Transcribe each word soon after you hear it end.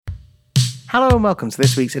Hello and welcome to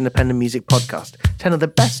this week's Independent Music Podcast. 10 of the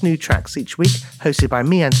best new tracks each week, hosted by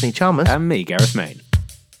me, Anthony Chalmers. And me, Gareth Main.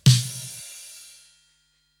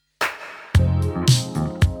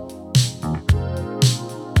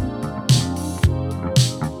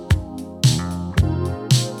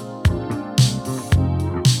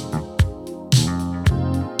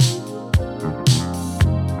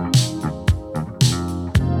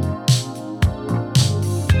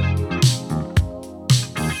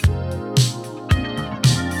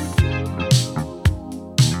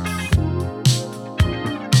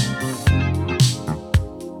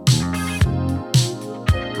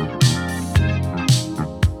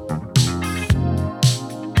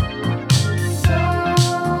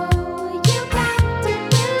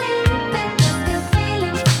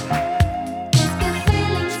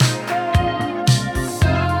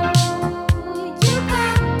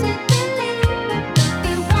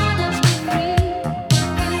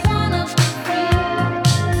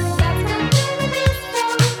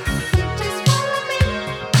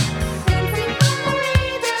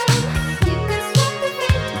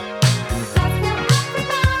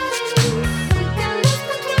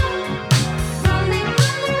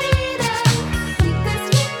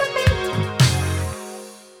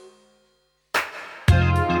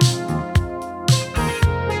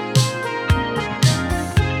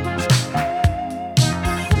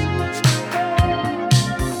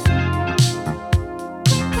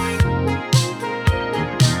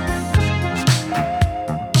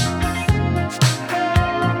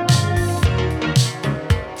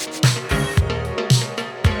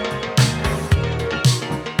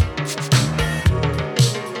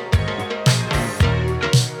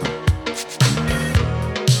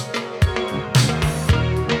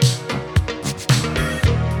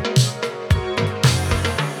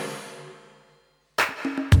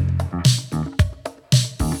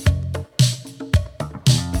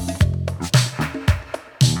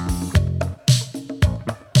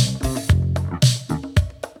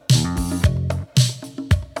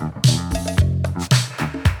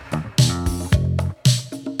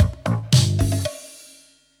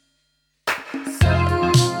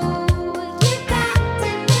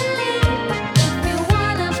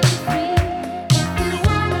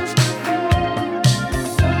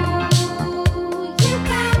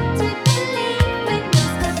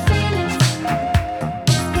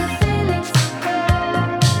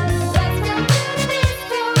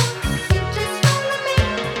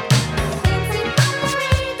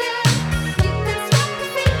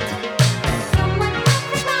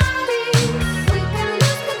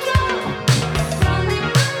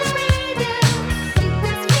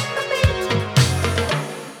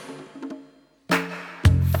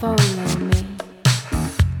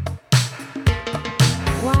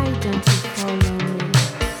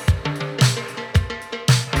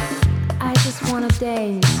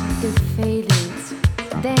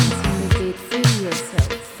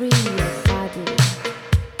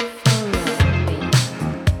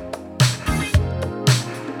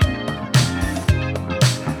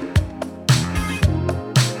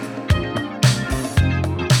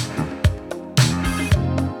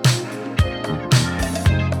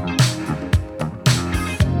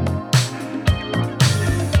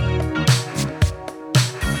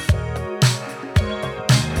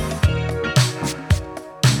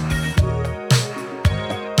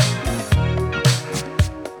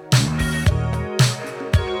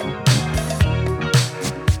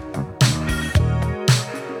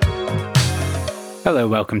 Hello,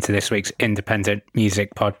 welcome to this week's Independent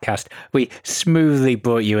Music Podcast. We smoothly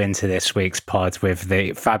brought you into this week's pod with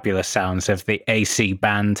the fabulous sounds of the AC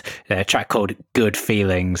Band, a track called Good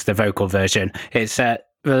Feelings, the vocal version. It's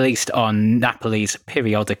released on Napoli's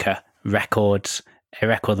Periodica Records, a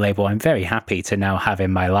record label I'm very happy to now have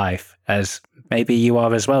in my life, as maybe you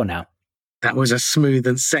are as well now. That was a smooth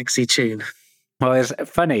and sexy tune. Well, it's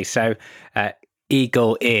funny. So,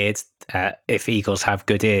 eagle-eared, if eagles have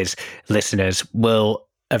good ears, listeners will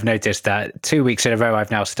have noticed that 2 weeks in a row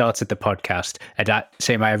I've now started the podcast, and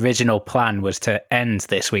so my original plan was to end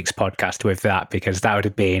this week's podcast with that, because that would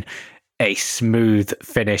have been a smooth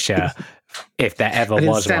finisher if there ever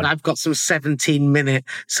was instead, one. I've got some 17-minute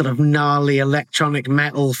sort of gnarly electronic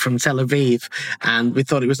metal from Tel Aviv, and we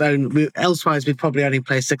thought it was elsewise we'd probably only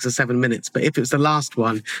play 6 or 7 minutes, but if it was the last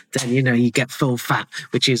one, then you get full fat,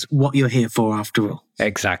 which is what you're here for after all.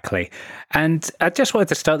 Exactly. And I just wanted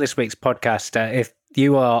to start this week's podcast. If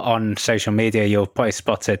you are on social media, you'll probably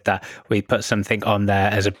spotted that we put something on there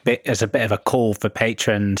as a bit of a call for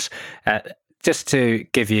patrons just to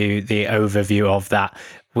give you the overview of that,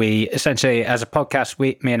 we essentially, as a podcast,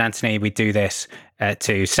 me and Anthony, we do this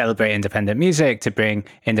to celebrate independent music, to bring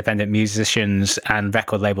independent musicians and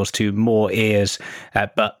record labels to more ears.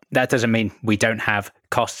 But that doesn't mean we don't have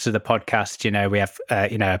costs of the podcast. We have,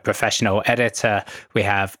 a professional editor, we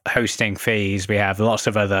have hosting fees, we have lots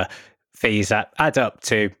of other fees that add up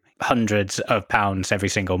to hundreds of pounds every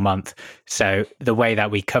single month. So the way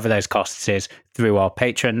that we cover those costs is through our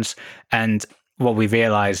patrons. And what we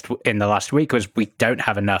realized in the last week was we don't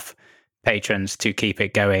have enough patrons to keep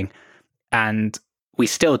it going. And we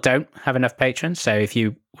still don't have enough patrons. So if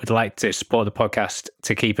you would like to support the podcast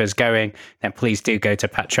to keep us going, then please do go to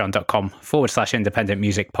patreon.com/independent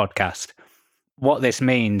music podcast. What this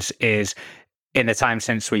means is, in the time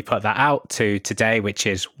since we put that out to today, which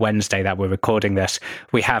is Wednesday that we're recording this,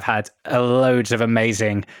 we have had loads of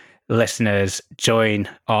amazing listeners join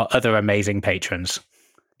our other amazing patrons.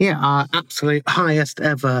 Yeah, our absolute highest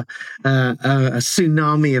ever a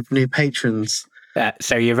tsunami of new patrons.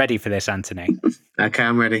 So you're ready for this, Anthony? Okay,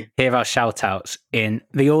 I'm ready. Here are shout outs in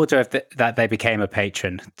the order of that they became a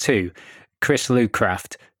patron. To Chris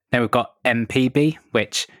Lucraft. Then we've got MPB,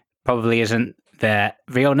 which probably isn't their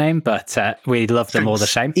real name, but we love them all the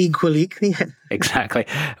same. Equally. Yeah. Exactly.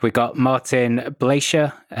 We've got Martin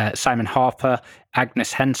Blaisher, Simon Harper,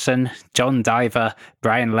 Agnes Henson, John Diver,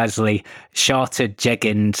 Brian Leslie, Charter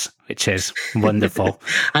Jeggins, which is wonderful.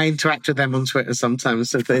 I interact with them on Twitter sometimes,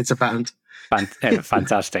 so it's a band.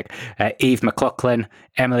 Fantastic. Eve McLaughlin,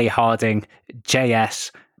 Emily Harding,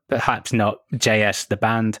 JS, perhaps not JS the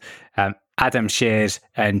band, Adam Shears,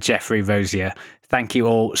 and Jeffrey Rosier. Thank you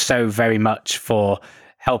all so very much for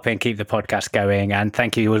helping keep the podcast going. And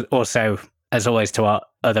thank you also, as always, to our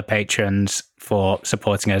other patrons for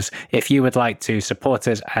supporting us. If you would like to support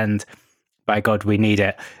us, and by God, we need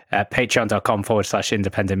it,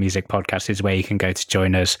 patreon.com/independent music podcast is where you can go to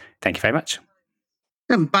join us. Thank you very much.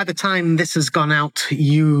 And by the time this has gone out,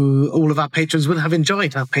 all of our patrons will have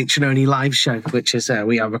enjoyed our patron-only live show, which is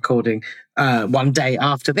we are recording one day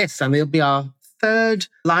after this, and it'll be our third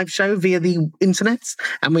live show via the internet,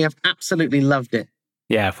 and we have absolutely loved it.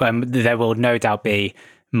 Yeah, there will no doubt be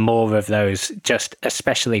more of those, just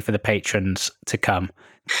especially for the patrons to come.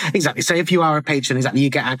 Exactly. So if you are a patron, you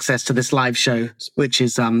get access to this live show, which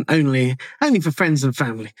is only for friends and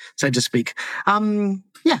family, so to speak. And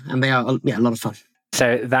they are a lot of fun.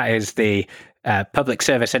 So that is the public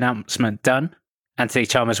service announcement done. Anthony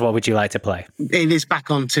Chalmers, what would you like to play? It is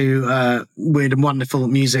back onto weird and wonderful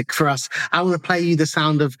music for us. I want to play you the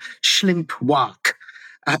sound of Schlimpwalk.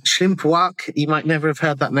 Schlimpwalk, you might never have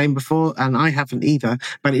heard that name before, and I haven't either,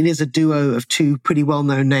 but it is a duo of two pretty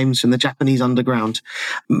well-known names from the Japanese underground.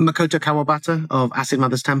 Makoto Kawabata of Acid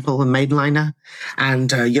Mother's Temple and Maidenliner,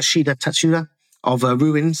 and Yoshida Tatsuda of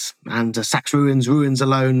Ruins and Sax Ruins, Ruins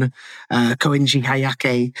Alone, Koenji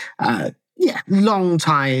Hayake. Long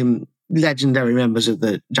time legendary members of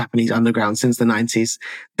the Japanese underground since the 90s.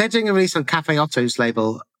 They're doing a release on Cafe Otto's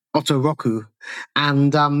label, Otto Roku,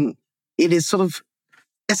 and it is sort of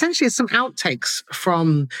essentially some outtakes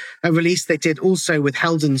from a release they did also with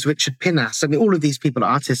Heldon's Richard Pinnas. I mean, all of these people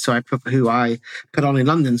are artists who I put on in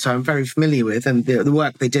London, so I'm very familiar with, and the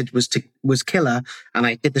work they did was killer, and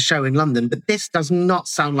I did the show in London, but this does not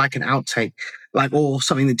sound like an outtake, or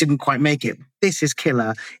something that didn't quite make it. This is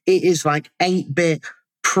killer. It is like 8-bit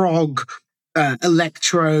prog,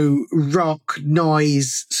 electro, rock,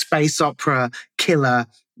 noise, space opera, killer.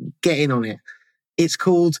 Get in on it. It's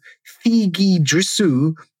called Thigi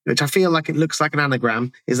Drisu, which I feel like it looks like an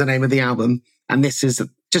anagram, is the name of the album. And this is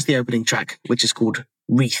just the opening track, which is called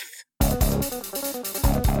Wreath.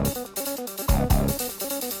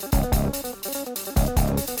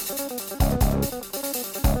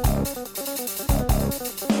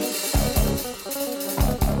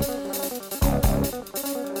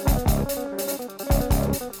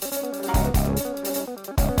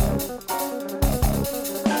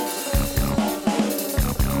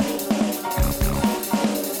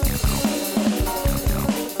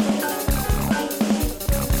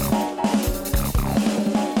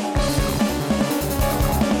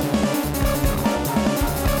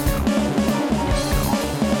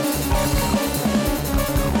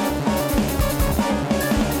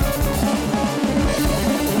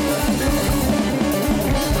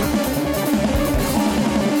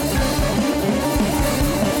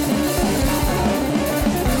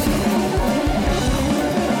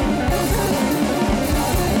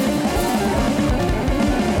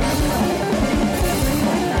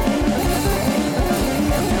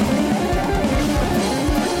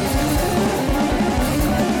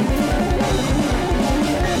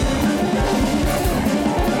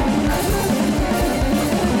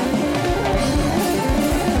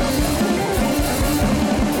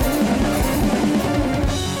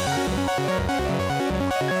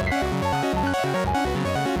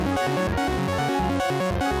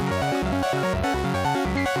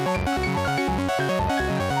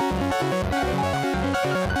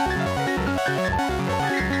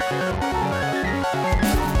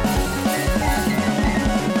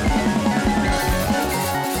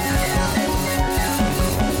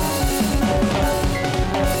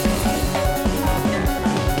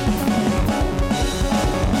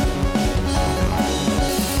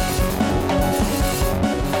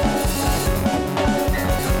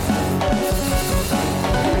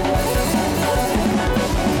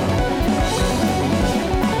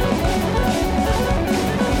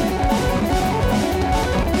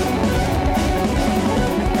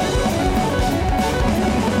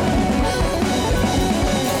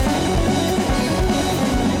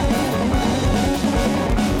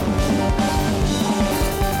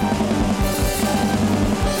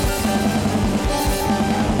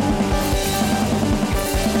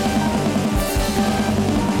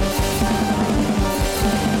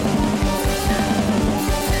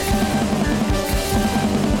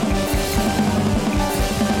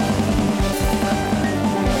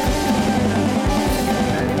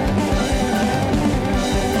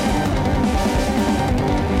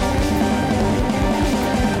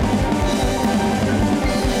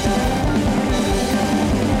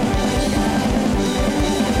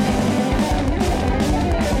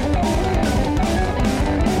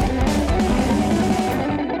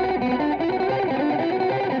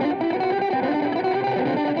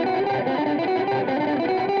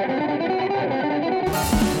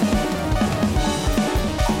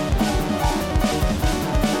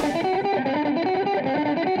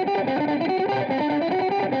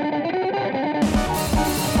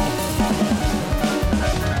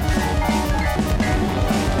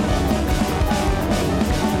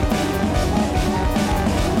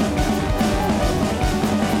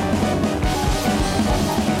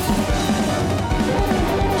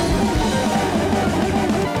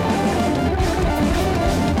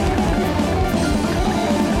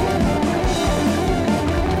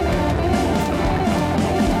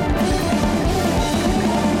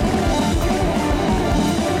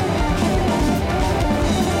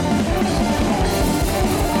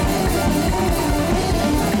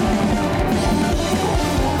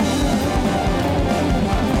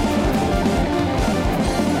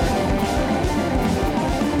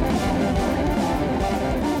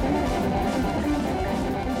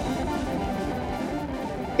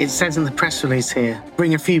 It says in the press release here,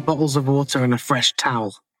 bring a few bottles of water and a fresh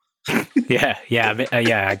towel. Yeah, I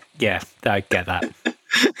get that.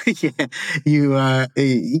 Yeah,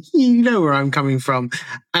 you know where I'm coming from.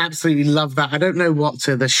 I absolutely love that. I don't know what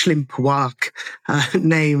the Schlimpwalk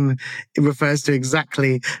name it refers to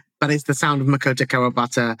exactly, but it's the sound of Makoto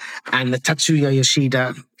Kawabata and the Tatsuya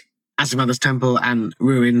Yoshida, Asima's Temple and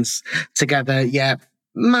Ruins together. Yeah,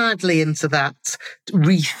 madly into that.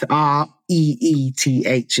 Reeth,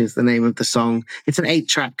 Reeth is the name of the song. It's an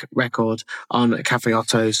 8-track record on Cafe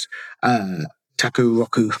Otto's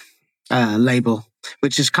Takuroku label,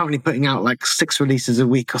 which is currently putting out like 6 releases a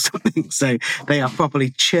week or something. So they are properly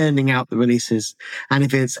churning out the releases. And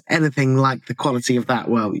if it's anything like the quality of that,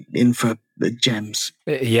 well, in for the gems.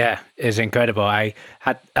 Yeah, it's incredible. I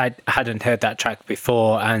hadn't heard that track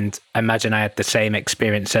before, and I imagine I had the same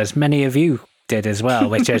experience as many of you did as well,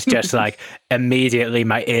 which is just like immediately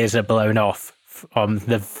my ears are blown off on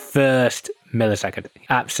the first millisecond.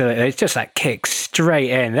 Absolutely. It's just like kicks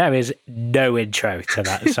straight in. There is no intro to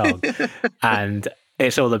that song. And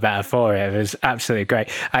it's all the better for it. It was absolutely great.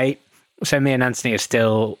 So me and Anthony are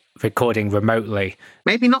still recording remotely.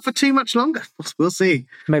 Maybe not for too much longer. We'll see.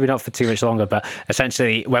 Maybe not for too much longer, but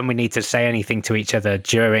essentially when we need to say anything to each other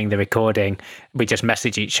during the recording, we just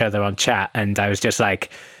message each other on chat. And I was just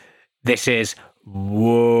like, this is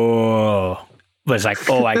whoa, was like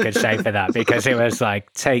all I could say for that, because it was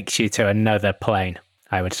like takes you to another plane,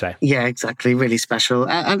 I would say. Yeah, exactly. Really special.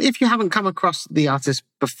 And if you haven't come across the artist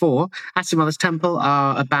before, Asima's Temple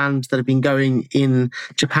are a band that have been going in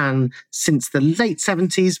Japan since the late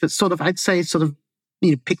 70s, but I'd say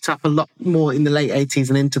picked up a lot more in the late 80s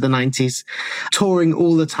and into the 90s, touring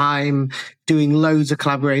all the time, doing loads of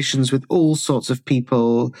collaborations with all sorts of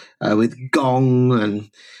people, with Gong and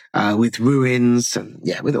with Ruins, and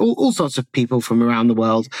with all sorts of people from around the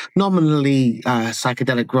world. Nominally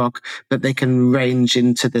psychedelic rock, but they can range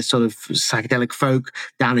into the sort of psychedelic folk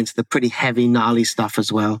down into the pretty heavy, gnarly stuff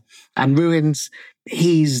as well. And Ruins,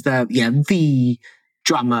 he's the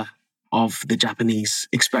drummer of the Japanese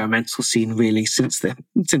experimental scene, really, since the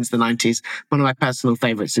 90s. One of my personal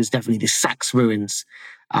favorites is definitely the Sax Ruins.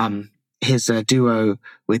 His duo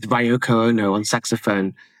with Ryoko Ono on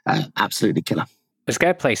saxophone, absolutely killer. I was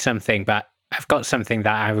going to play something, but I've got something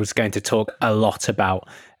that I was going to talk a lot about,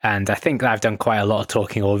 and I think that I've done quite a lot of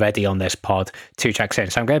talking already on this pod 2 tracks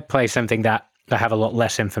in. So I'm going to play something that I have a lot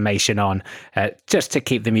less information on, just to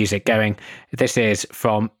keep the music going. This is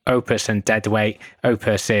from Opus and Deadweight.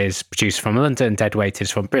 Opus is produced from London, Deadweight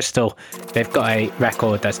is from Bristol. They've got a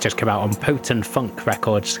record that's just come out on Potent Funk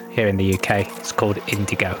Records here in the UK. It's called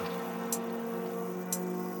Indigo.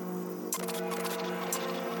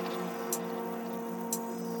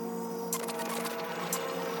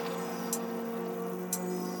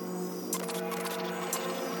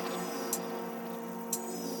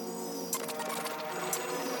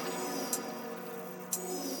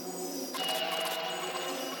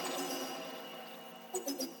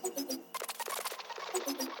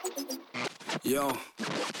 Yo,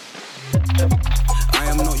 I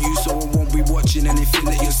am not you, so I won't be watching anything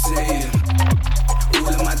that you're saying.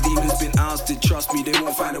 All of my demons been ousted, trust me, they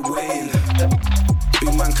won't find a way in.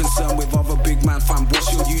 Big man concerned with other big man fam,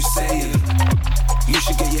 what's your you saying? You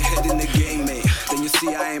should get your head in the game, mate, then you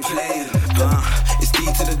see I ain't playing. It's D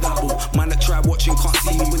to the double, man that try watching can't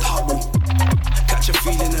see me with Hubble. Catch a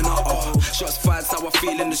feeling and shots fired, how I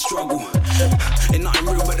feel in the struggle. Ain't nothing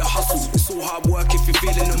real but the hustle. It's all hard work if you're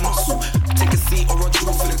feeling the muscle. Take a seat or a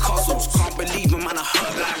draw for the castles. Can't believe my man, I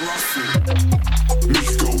heard like Russell.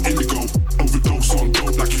 Mexico, indigo, overdose on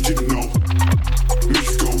dope like you didn't know.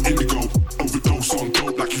 Mexico, indigo, overdose on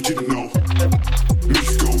dope like you didn't know.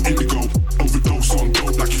 Mexico, indigo, overdose on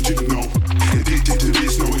dope like you didn't know. Addicted to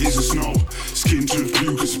this, no it isn't snow. Skin turns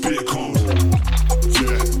blue cause it's bitter cold.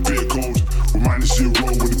 Yeah, bitter cold. We're -0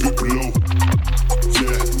 when the bit below.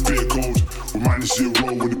 Yeah, bitter cold. We're -0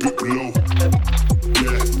 when the bit below.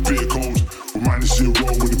 Yeah, bitter cold. We're -0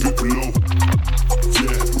 when the bit below.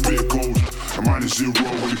 Yeah, bitter cold. I'm -0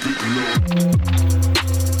 when the bit below.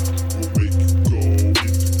 We'll make it go,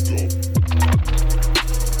 indigo.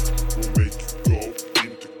 We'll make it go,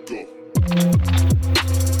 indigo.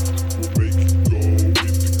 We'll make it go,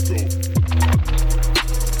 indigo.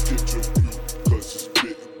 Get your blue, cause it's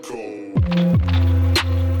bitter cold.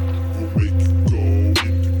 We'll make it go,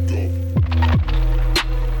 indigo.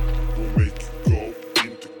 We'll make it go,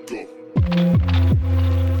 indigo.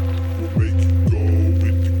 We'll make it go,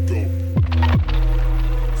 indigo.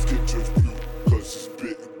 Get your blue, cause it's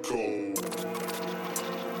bitter cold.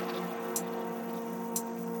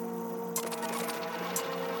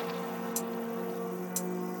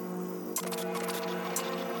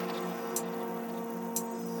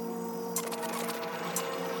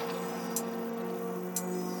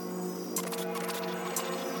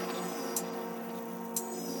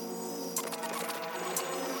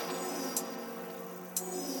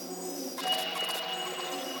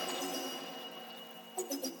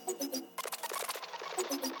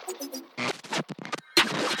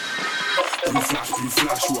 Blue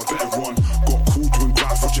flash, you a better run. Got called doing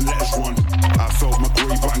graphs, watching letters run. I felt my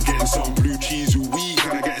grey button getting some blue cheese. Ooh wee,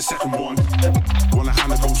 can I get a second one? Wanna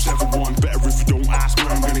hand go 7-1. Better if you don't ask where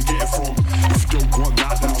I'm gonna get it from. If you don't want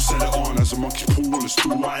that, then I'll sell it on. As a monkey pool on the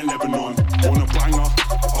stool out in Lebanon. Want a banger?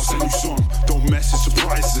 I'll send you some. Don't mess, it's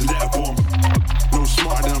surprises, let a bomb. No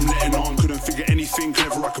smarter than I'm letting on. Couldn't figure anything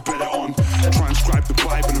clever I could bet it on. Transcribe the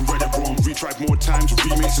Bible and read it wrong. Retried more times with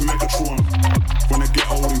remakes and Megatron. When I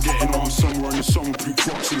get old and getting on, somewhere in the summer, blue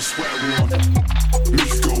crocs and a sweater on.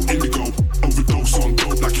 Mexico, indigo, overdose on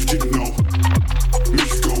dope like you didn't know.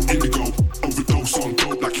 Mexico, indigo, overdose on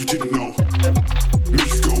dope like you didn't know.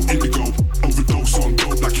 Mexico, indigo, overdose on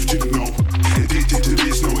dope like you didn't know. Addicted to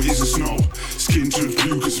this, no it isn't snow. Skin turns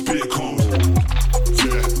blue cause it's bitter cold.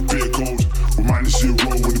 Yeah, bitter cold. We're -0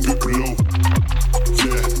 when the bit below.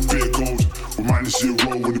 Yeah, bitter cold. We're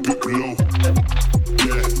 -0 when the bit below.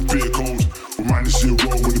 Yeah, bitter cold. We're -0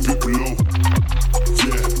 when the bit below.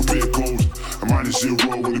 Yeah, bitter cold. I'm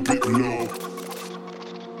 -0 when the bit below.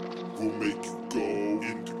 We'll make you go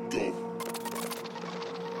indigo.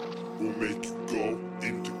 We'll make you go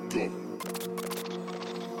indigo.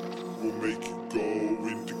 We'll make you go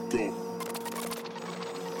indigo.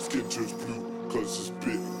 Skin turns blue cause it's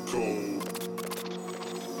bitter cold.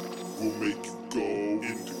 We'll make you go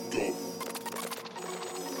indigo.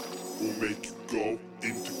 We'll make you go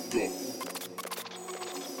indigo.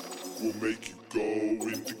 We'll make you go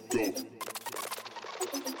indigo.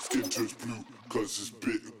 Skin turns blue cause it's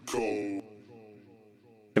bitter cold.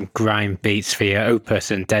 Some grime beats for your Opus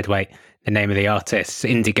and Deadweight, the name of the artist.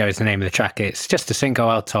 Indigo is the name of the track. It's just a single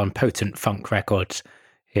out on Potent Funk Records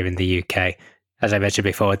here in the UK. As I mentioned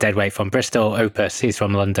before, Deadweight from Bristol, Opus, he's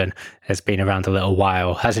from London, has been around a little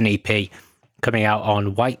while, has an EP coming out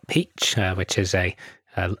on White Peach, which is I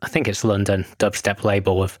think it's London dubstep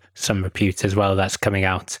label of some repute as well. That's coming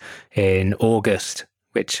out in August,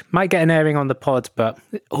 which might get an airing on the pod, but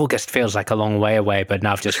August feels like a long way away, but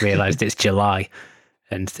now I've just realised it's July.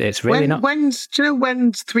 And it's really not... Do you know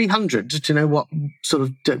when's 300? Do you know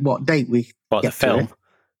what date we What, get the film?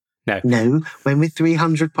 No, when we're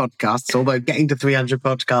 300 podcasts, although getting to 300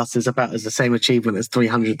 podcasts is about as the same achievement as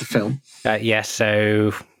 300 the film. Yes,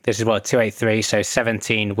 so this is 283, so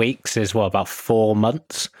 17 weeks is about 4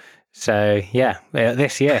 months. So yeah,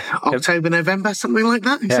 this year. October, November, something like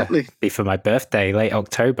that, exactly. Yeah, be for my birthday, late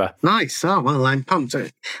October. Nice. Oh, well, I'm pumped.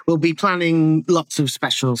 We'll be planning lots of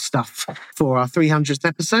special stuff for our 300th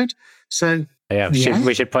episode. So yeah,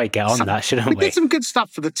 we should probably get on that, shouldn't we? We did some good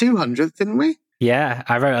stuff for the 200th, didn't we? Yeah,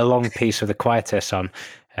 I wrote a long piece with the Quietus on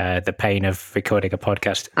the pain of recording a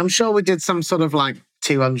podcast. I'm sure we did some sort of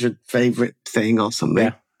 200 favourite thing or something.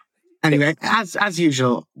 Yeah. Anyway, as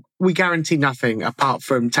usual, we guarantee nothing apart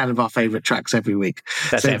from 10 of our favourite tracks every week.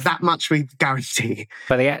 That's so it. That much we guarantee.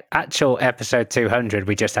 For the actual episode 200,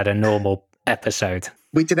 we just had a normal episode.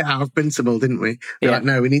 We did it out of principle, didn't we? We're like,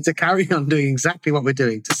 no, we need to carry on doing exactly what we're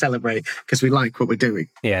doing to celebrate because we like what we're doing.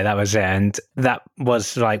 Yeah, that was it. And that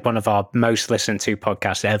was one of our most listened to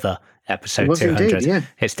podcasts ever, episode 200. Indeed, yeah.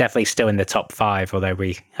 It's definitely still in the top 5, although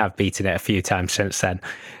we have beaten it a few times since then.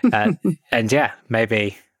 And yeah,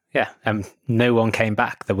 maybe... Yeah, no one came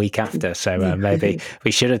back the week after, so maybe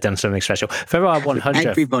we should have done something special. For our 100th...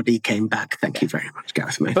 Everybody came back. Thank you very much,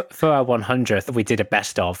 Gareth May. For our 100th, we did a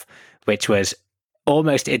best of, which was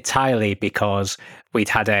almost entirely because we'd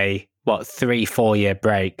had a, 3-4 year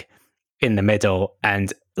break in the middle,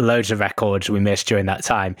 and loads of records we missed during that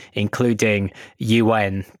time, including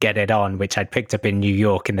UN Get It On, which I'd picked up in New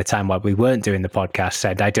York in the time while we weren't doing the podcast,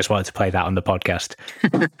 and I just wanted to play that on the podcast.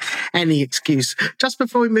 Any excuse. Just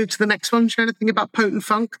before we move to the next one, do you know anything about Potent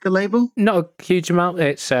Funk, the label? Not a huge amount.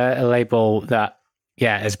 It's a label that,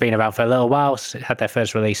 has been around for a little while. It had their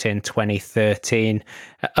first release in 2013.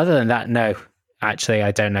 Other than that, no. Actually,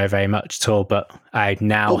 I don't know very much at all, but I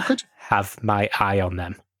now have my eye on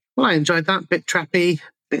them. Well, I enjoyed that. Bit trappy,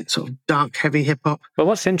 bit sort of dark, heavy hip-hop. Well,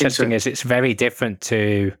 what's interesting is it's very different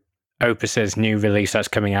to Opus's new release that's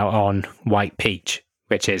coming out on White Peach,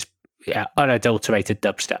 which is unadulterated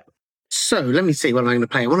dubstep. So let me see what I'm going to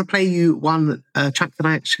play. I want to play you one track that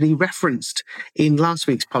I actually referenced in last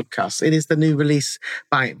week's podcast. It is the new release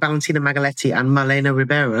by Valentina Magaletti and Malena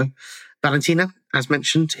Ribeiro. Valentina, as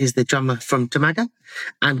mentioned, is the drummer from Tamaga,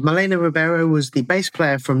 and Malena Ribeiro was the bass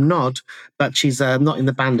player from Nod, but she's not in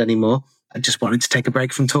the band anymore. I just wanted to take a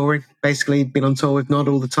break from touring. Basically, been on tour with Nod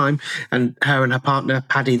all the time, and her partner,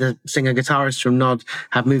 Paddy, the singer-guitarist from Nod,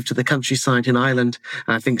 have moved to the countryside in Ireland,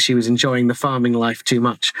 and I think she was enjoying the farming life too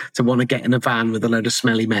much to want to get in a van with a load of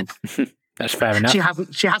smelly men. That's fair enough.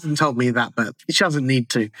 She hasn't told me that, but she doesn't need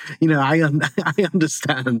to. You know, I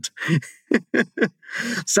understand.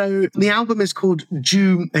 So the album is called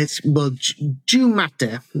Giumate.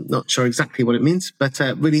 Not sure exactly what it means, but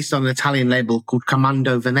released on an Italian label called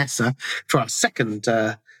Comando Vanessa for our second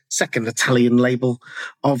Italian label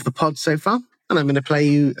of the pod so far. And I'm going to play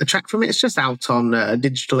you a track from it. It's just out on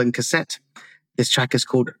digital and cassette. This track is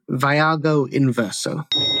called Viago in Verso.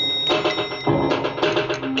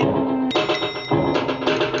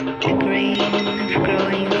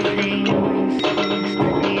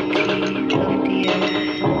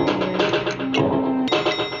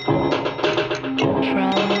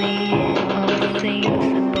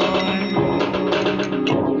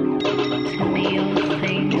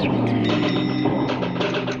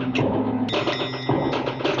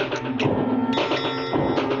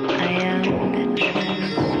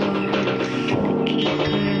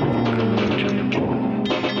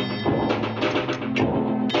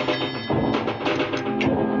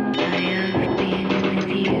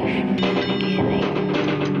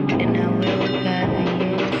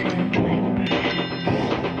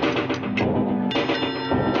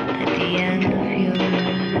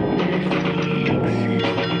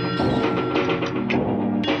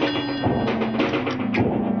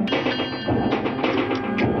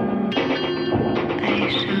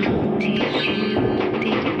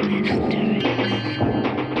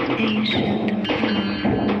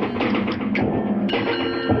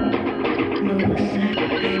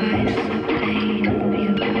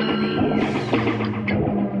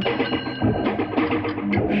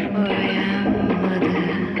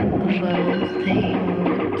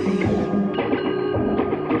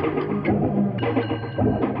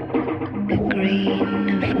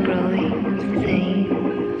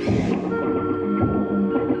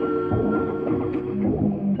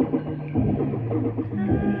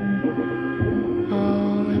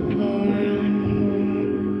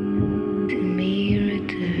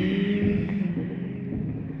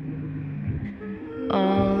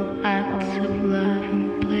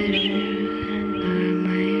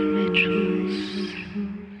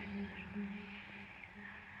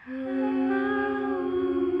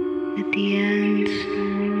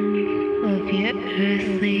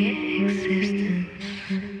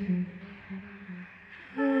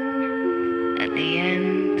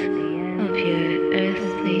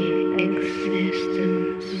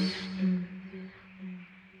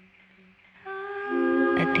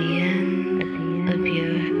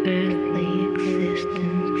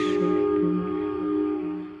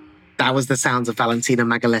 That was the sounds of Valentina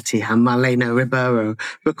Magaletti and Marlena Ribeiro,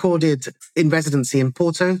 recorded in residency in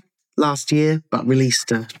Porto last year, but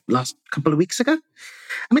released last couple of weeks ago.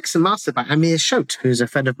 Mixed and mastered by Amir Shote, who's a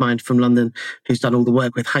friend of mine from London, who's done all the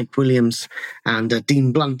work with Hype Williams and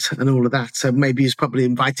Dean Blunt and all of that. So maybe he's probably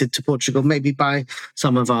invited to Portugal, maybe by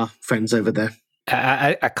some of our friends over there.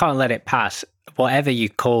 I can't let it pass. Whatever you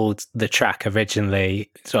called the track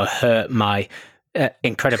originally sort of hurt my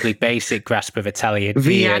incredibly basic grasp of Italian.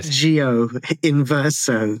 Viaggio in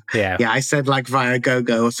Verso. Yeah, I said like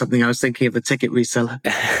Viagogo or something. I was thinking of the ticket reseller.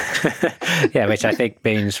 Yeah, which I think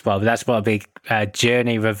means, well, that's what a big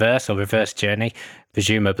journey reverse or reverse journey,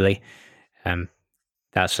 presumably.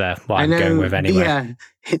 That's what I'm going with anyway. Yeah,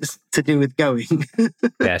 it's to do with going.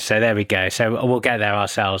 Yeah, so there we go. So we'll get there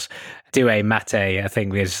ourselves. Due Mate, I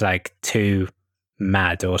think is like too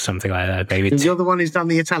mad or something like that. Maybe you're the one who's done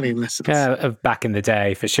the Italian lessons. Back in the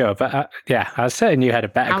day, for sure. But yeah, I was certain you had a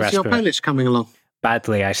better grasp of it. How's your Polish coming along?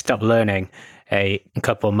 Badly. I stopped learning a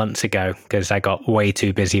couple of months ago because I got way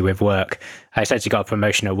too busy with work. I essentially got a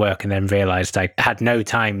promotion at work and then realized I had no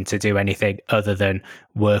time to do anything other than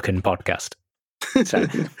work and podcast. So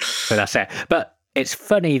that's it. But it's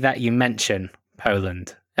funny that you mention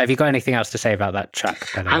Poland. Have you got anything else to say about that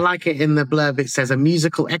track? I like it in the blurb. It says a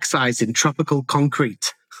musical exercise in tropical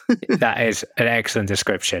concrete. That is an excellent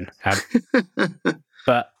description.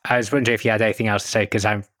 But I was wondering if you had anything else to say, because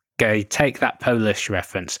I'm going to take that Polish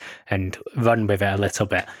reference and run with it a little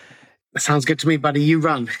bit. Sounds good to me, buddy. You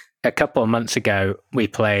run. A couple of months ago, we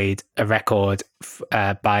played a record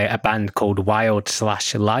by a band called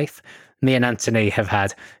Wild/Life. Me and Anthony have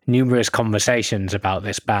had numerous conversations about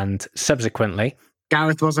this band subsequently.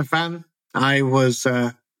 Gareth was a fan. I was,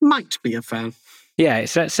 might be a fan. Yeah, it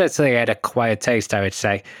certainly had a quiet taste, I would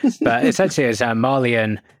say. But essentially it's a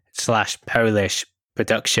Malian/Polish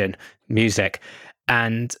production music.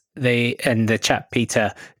 And the chap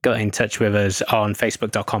Peter got in touch with us on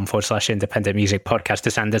facebook.com/independent music podcast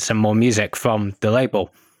to send us some more music from the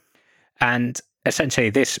label. And essentially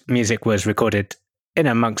this music was recorded in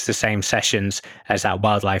amongst the same sessions as that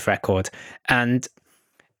Wildlife record. And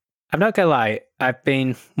I'm not gonna lie, I've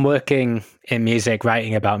been working in music,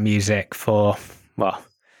 writing about music for, well,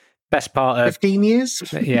 best part of 15 years?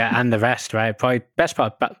 yeah, and the rest, right? Probably best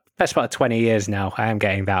part of 20 years now. I am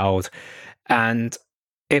getting that old. And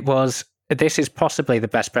this is possibly the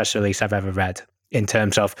best press release I've ever read in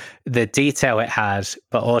terms of the detail it has,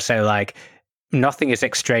 but also like nothing is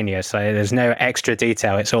extraneous. Like, there's no extra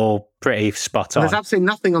detail. It's all pretty spot on. There's absolutely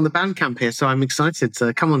nothing on the Bandcamp here, so I'm excited.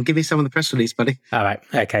 Come on, give me some of the press release, buddy. All right.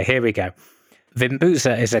 Okay, here we go.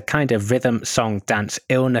 Vimbuza is a kind of rhythm, song, dance,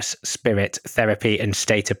 illness, spirit, therapy, and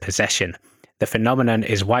state of possession. The phenomenon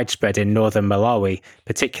is widespread in northern Malawi,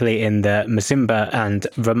 particularly in the Mzimba and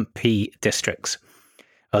Rumpi districts.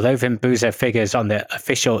 Although Vimbuza figures on the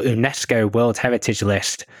official UNESCO World Heritage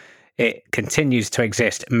List, it continues to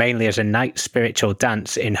exist mainly as a night spiritual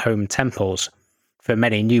dance in home temples. For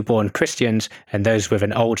many newborn Christians and those with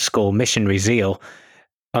an old-school missionary zeal.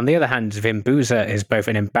 On the other hand, Vimbuza is both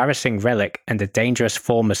an embarrassing relic and a dangerous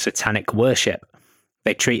form of satanic worship.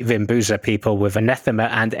 They treat Vimbuza people with anathema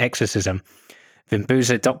and exorcism.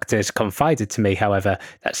 Vimbuza doctors confided to me, however,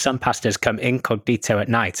 that some pastors come incognito at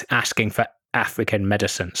night asking for African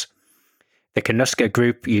medicines. The Kanuska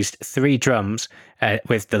group used 3 drums,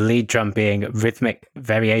 with the lead drum being rhythmic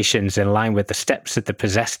variations in line with the steps of the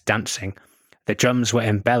possessed dancing. The drums were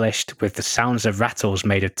embellished with the sounds of rattles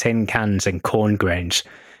made of tin cans and corn grains,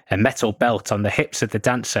 a metal belt on the hips of the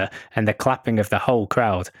dancer, and the clapping of the whole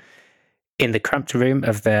crowd. In the cramped room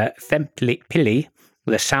of the Thempili,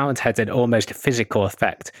 the sound had an almost physical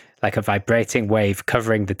effect, like a vibrating wave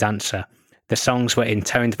covering the dancer. The songs were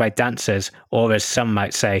intoned by dancers, or as some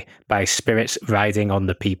might say, by spirits riding on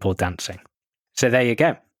the people dancing. So there you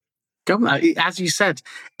go. As you said,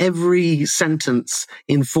 every sentence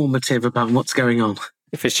informative about what's going on.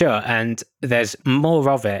 For sure, and there's more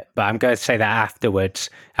of it, but I'm going to say that afterwards,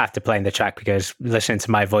 after playing the track, because listening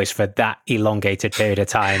to my voice for that elongated period of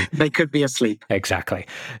time. They could be asleep. Exactly.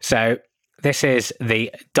 So this is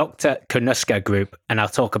the Dr. Kanuska group, and I'll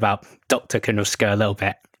talk about Dr. Kanuska a little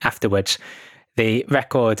bit afterwards. The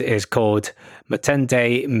record is called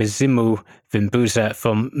Mutende Mzimu Vimbuza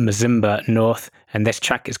from Mzimba North, and this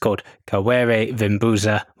track is called Kawere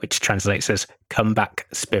Vimbuza, which translates as Comeback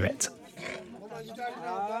Spirit.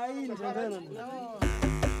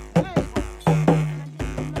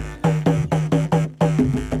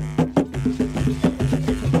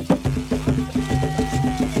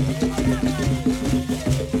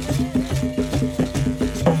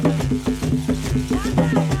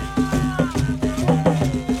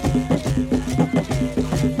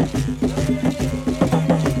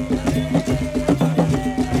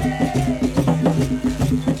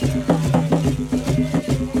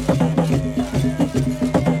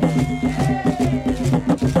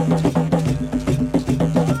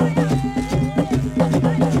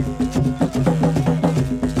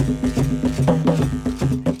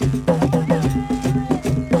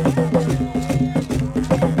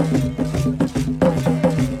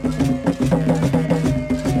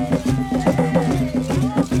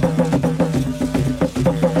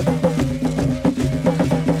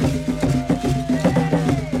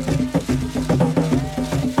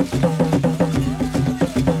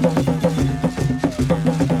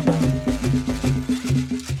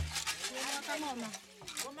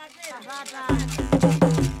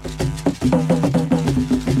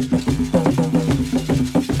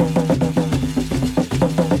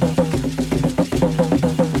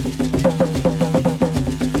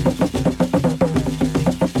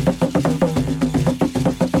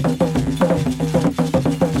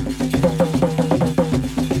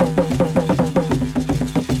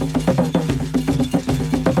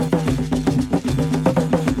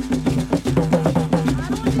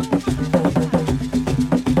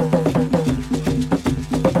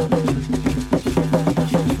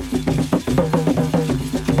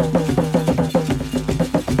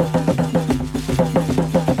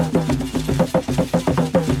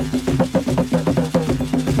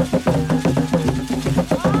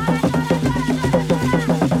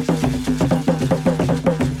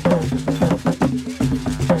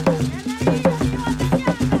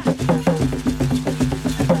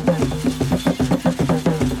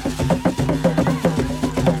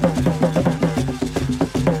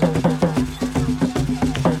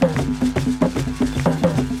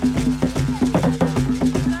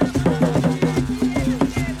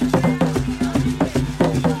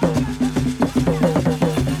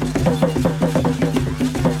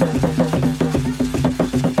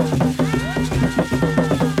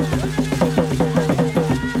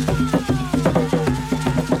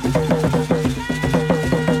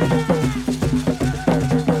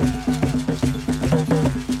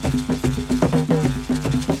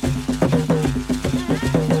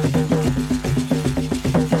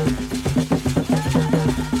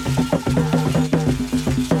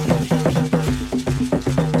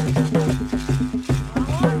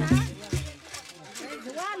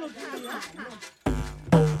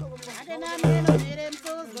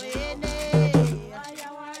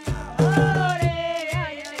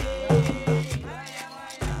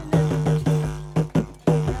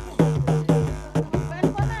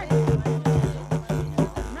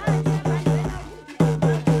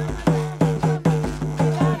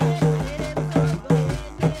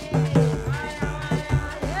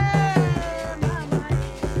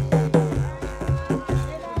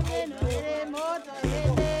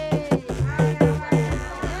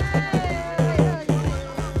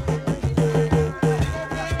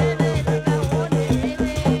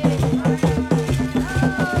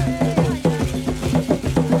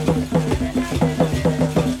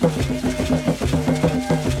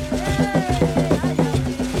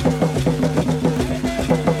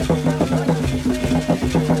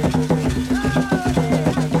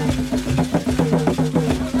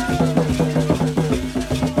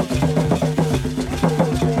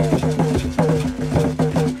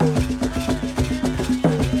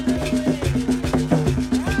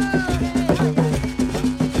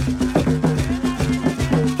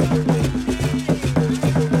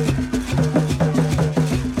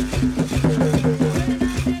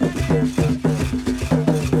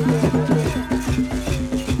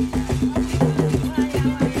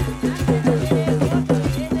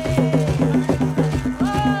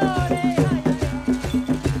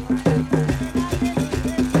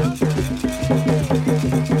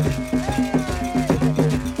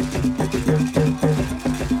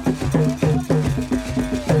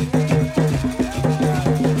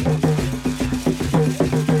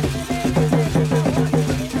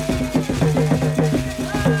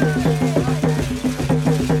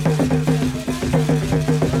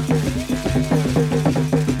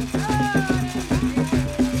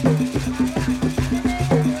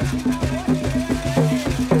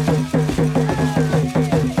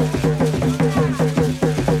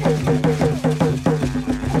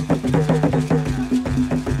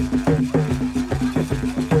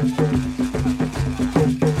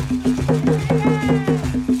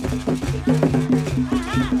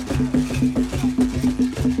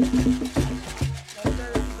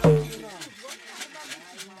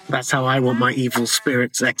 That's how I want my evil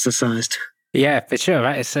spirits exorcised. Yeah, for sure,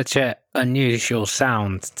 right? It's such an unusual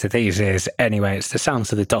sound to these ears. Anyway, it's the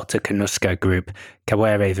sounds of the Dr. Kanuska group.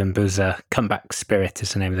 Kawere Wimbuza, Comeback Spirit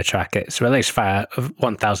is the name of the track. It's released via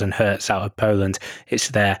 1000 Hertz out of Poland. It's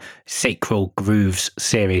their Sacral Grooves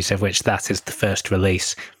series, of which that is the first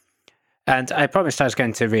release. And I promised I was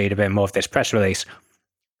going to read a bit more of this press release.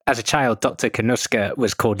 As a child, Dr. Kanuska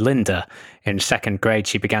was called Linda. In 2nd grade,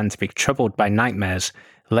 she began to be troubled by nightmares.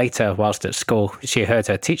 Later, whilst at school, she heard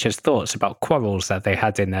her teachers' thoughts about quarrels that they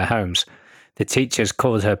had in their homes. The teachers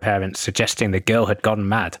called her parents, suggesting the girl had gone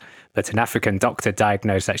mad, but an African doctor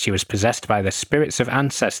diagnosed that she was possessed by the spirits of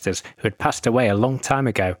ancestors who had passed away a long time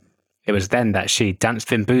ago. It was then that she danced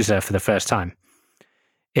Wimbuza for the first time.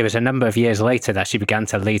 It was a number of years later that she began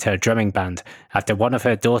to lead her drumming band, after one of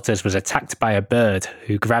her daughters was attacked by a bird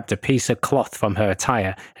who grabbed a piece of cloth from her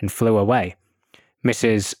attire and flew away.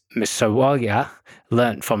 Mrs. Misawoya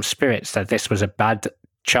learnt from spirits that this was a bad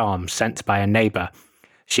charm sent by a neighbour.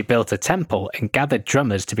 She built a temple and gathered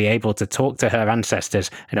drummers to be able to talk to her ancestors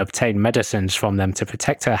and obtain medicines from them to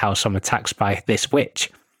protect her house from attacks by this witch.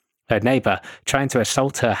 Her neighbour, trying to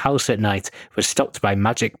assault her house at night, was stopped by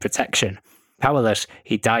magic protection. Powerless,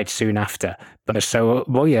 he died soon after, but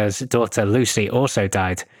Misawoya's daughter Lucy also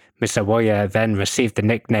died. Misawoya then received the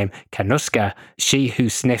nickname Kanuska, she who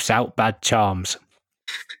sniffs out bad charms.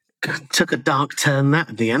 Took a dark turn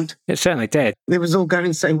that at the end. It certainly did. It was all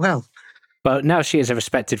going so well. But now she is a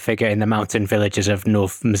respected figure in the mountain villages of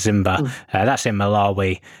North Mzimba. That's in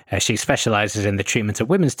Malawi. She specialises in the treatment of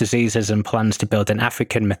women's diseases and plans to build an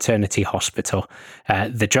African maternity hospital.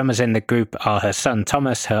 The drummers in the group are her son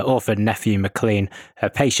Thomas, her orphan nephew McLean, her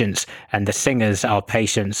patients, and the singers are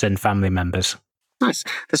patients and family members. Nice.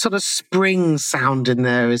 The sort of spring sound in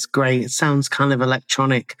there is great. It sounds kind of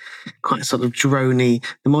electronic, quite sort of droney.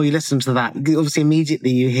 The more you listen to that, obviously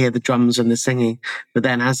immediately you hear the drums and the singing, but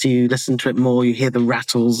then as you listen to it more, you hear the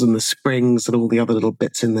rattles and the springs and all the other little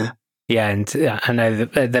bits in there. Yeah, and I know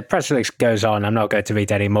the press release goes on. I'm not going to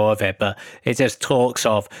read any more of it, but it just talks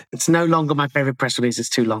of... It's no longer my favourite press release. It's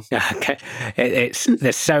too long. Okay.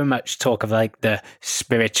 There's so much talk of like the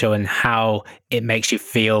spiritual and how it makes you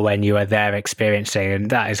feel when you are there experiencing, and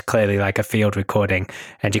that is clearly like a field recording,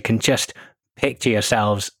 and you can just picture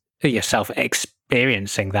yourself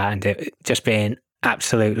experiencing that and it just being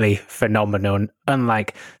absolutely phenomenal.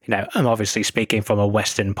 Unlike, I'm obviously speaking from a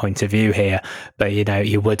Western point of view here, but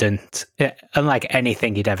you wouldn't, unlike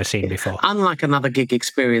anything you'd ever seen before. Unlike another gig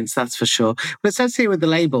experience, that's for sure. But it says here with the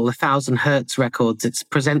label, 1000 Hertz Records, it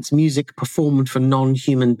presents music performed for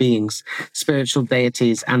non-human beings, spiritual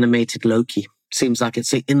deities, animated Loki. Seems like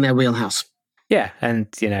it's in their wheelhouse. Yeah, and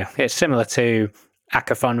it's similar to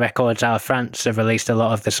Acaphon Records out of France have released a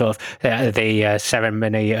lot of the sort of the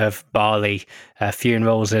ceremony of Bali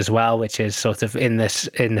funerals as well, which is sort of in the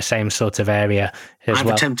same sort of area as I've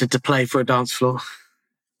well. attempted to play for a dance floor.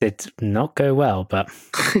 Did not go well, but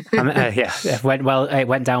it went well. It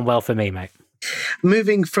went down well for me, mate.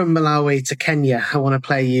 Moving from Malawi to Kenya, I want to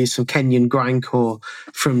play you some Kenyan grindcore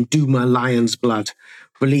from Duma Lion's Blood,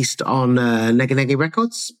 released on Nege Nege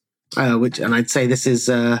Records, and I'd say this is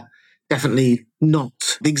definitely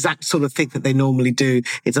not the exact sort of thing that they normally do.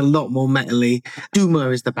 It's a lot more metal-y. Duma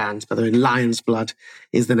is the band, by the way. Lion's Blood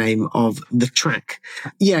is the name of the track.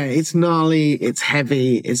 Yeah, it's gnarly, it's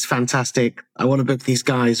heavy, it's fantastic. I want to book these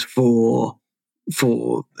guys for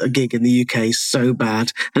a gig in the UK so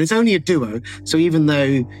bad. And it's only a duo, so even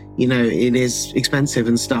though, it is expensive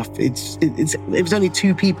and stuff, it was only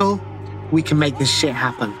 2 people, we can make this shit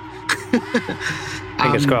happen.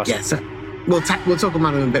 Fingers crossed. Yes. We'll talk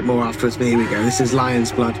about them a bit more afterwards, but here we go. This is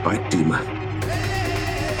Lion's Blood by Duma.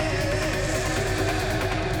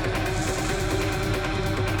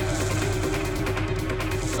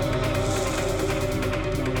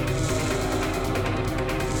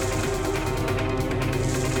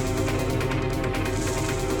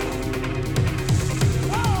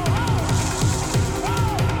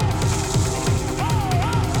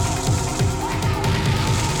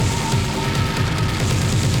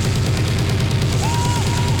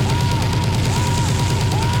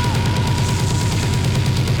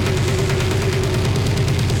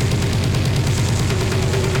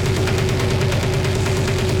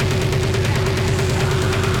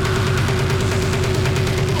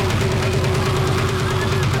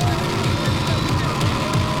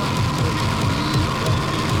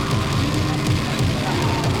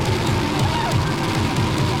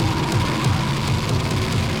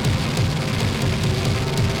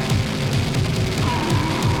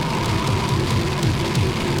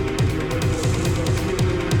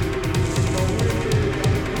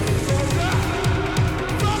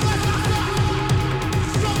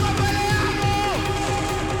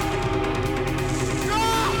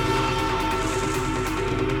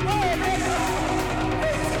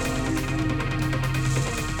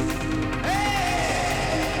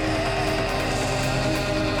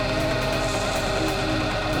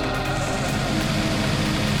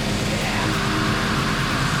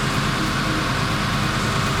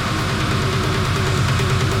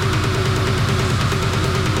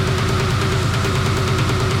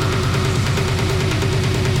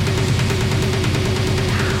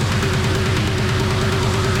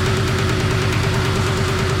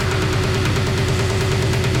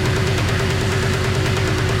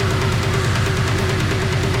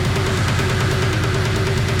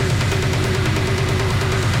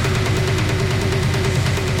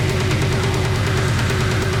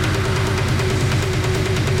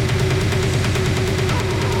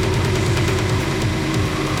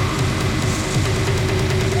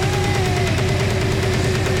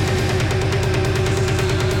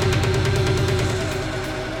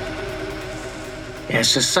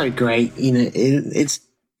 it's just so great. You know,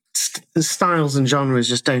 the styles and genres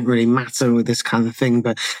just don't really matter with this kind of thing,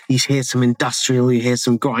 but you hear some industrial, you hear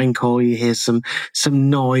some grindcore, you hear some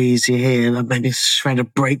noise, you hear maybe a shred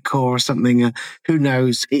of breakcore or something. Who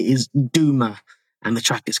knows? It is Doomer, and the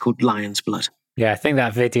track is called Lion's Blood. Yeah, I think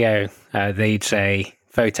that video needs a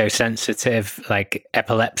photosensitive, like,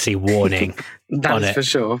 epilepsy warning. That is for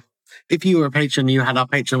sure. If you were a patron, you had our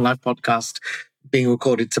Patreon Live podcast being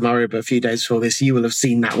recorded tomorrow, but a few days before this, you will have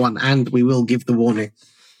seen that one, and we will give the warning.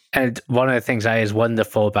 And one of the things that is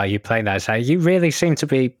wonderful about you playing that is how you really seem to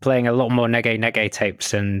be playing a lot more Nege Nege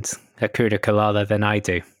tapes and Hakuna Kulala than I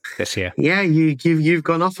do this year. Yeah, you've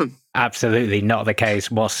gone off them. Absolutely not the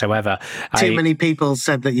case whatsoever. Too many people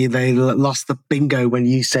said that they lost the bingo when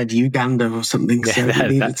you said Uganda or something.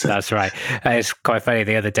 Yeah, that's right. It's quite funny.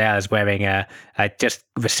 The other day I was wearing I just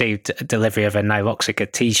received a delivery of a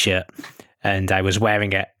Niloxica t-shirt, and I was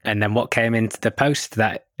wearing it. And then what came into the post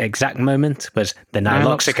that exact moment was the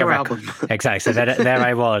Niloxica album. Exactly. So there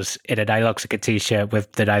I was in a Niloxica t-shirt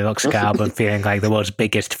with the Niloxica album, feeling like the world's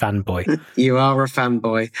biggest fanboy. You are a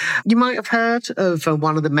fanboy. You might have heard of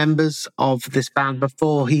one of the members of this band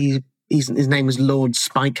before. His name is Lord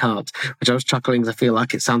Spikeheart, which I was chuckling because I feel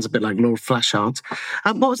like it sounds a bit like Lord Fleshheart.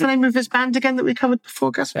 What was the name of his band again that we covered before,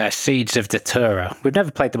 Gus? Seeds of Datura. We've never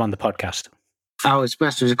played them on the podcast. Oh, it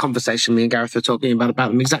was a conversation me and Gareth were talking about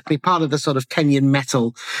them. Exactly part of the sort of Kenyan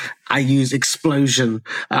metal. I use explosion,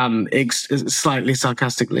 slightly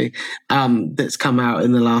sarcastically, that's come out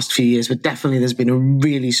in the last few years. But definitely there's been a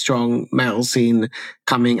really strong metal scene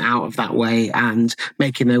coming out of that way and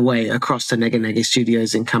making their way across to Nege Nege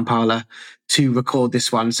Studios in Kampala to record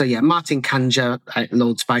this one. So yeah, Martin Kanja,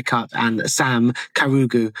 Lord Spikeheart, and Sam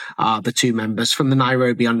Karugu are the two members from the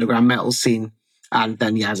Nairobi underground metal scene. And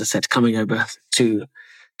then, yeah, as I said, coming over to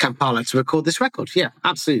Kampala to record this record. Yeah,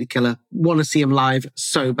 absolutely killer. Want to see him live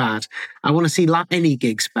so bad. I want to see any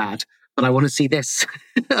gigs bad, but I want to see this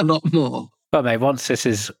a lot more. Well, mate, once this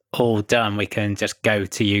is all done, we can just go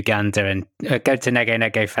to Uganda and go to Nege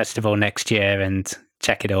Nege Festival next year and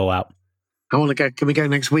check it all out. I want to go. Can we go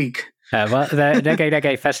next week? Well, the Nege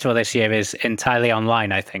Nege Festival this year is entirely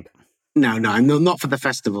online, I think. No, not for the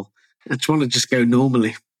festival. I just want to just go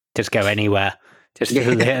normally. Just go anywhere. Just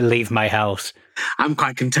leave my house. I'm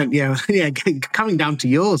quite content. Yeah, coming down to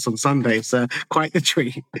yours on Sunday is quite the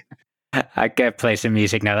treat. I go play some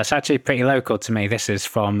music now. That's actually pretty local to me. This is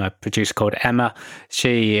from a producer called Emma.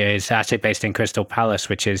 She is actually based in Crystal Palace,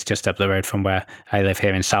 which is just up the road from where I live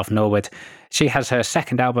here in South Norwood. She has her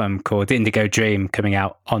second album called Indigo Dream coming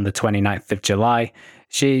out on the 29th of July.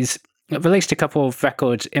 She's released a couple of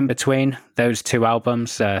records in between those two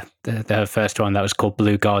albums. Her first one that was called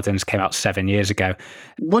Blue Gardens came out 7 years ago.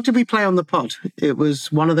 What did we play on the pod? It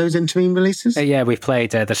was one of those interim releases? Yeah, we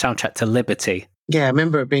played the soundtrack to Liberty. Yeah, I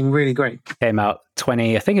remember it being really great. Came out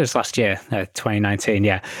I think it was last year, 2019,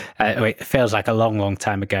 yeah. It feels like a long, long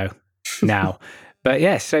time ago now. But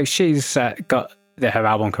yeah, so she's got her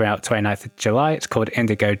album coming out 29th of July. It's called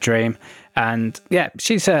Indigo Dream. And yeah,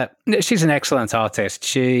 she's an excellent artist.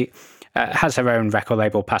 She has her own record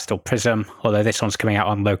label, Pastel Prism, although this one's coming out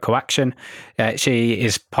on Local Action. She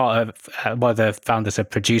is part of one of the founders of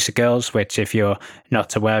Producer Girls, which, if you're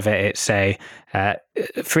not aware of it, it's a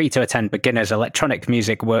free to attend beginners electronic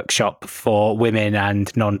music workshop for women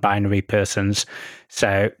and non-binary persons.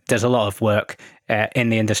 So there's a lot of work in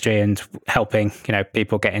the industry and helping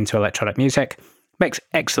people get into electronic music. Makes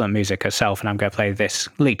excellent music herself, and I'm going to play this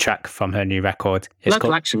lead track from her new record.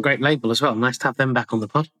 Local Action, great label as well. Nice to have them back on the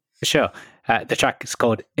pod. For sure. The track is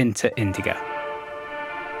called Into Indigo.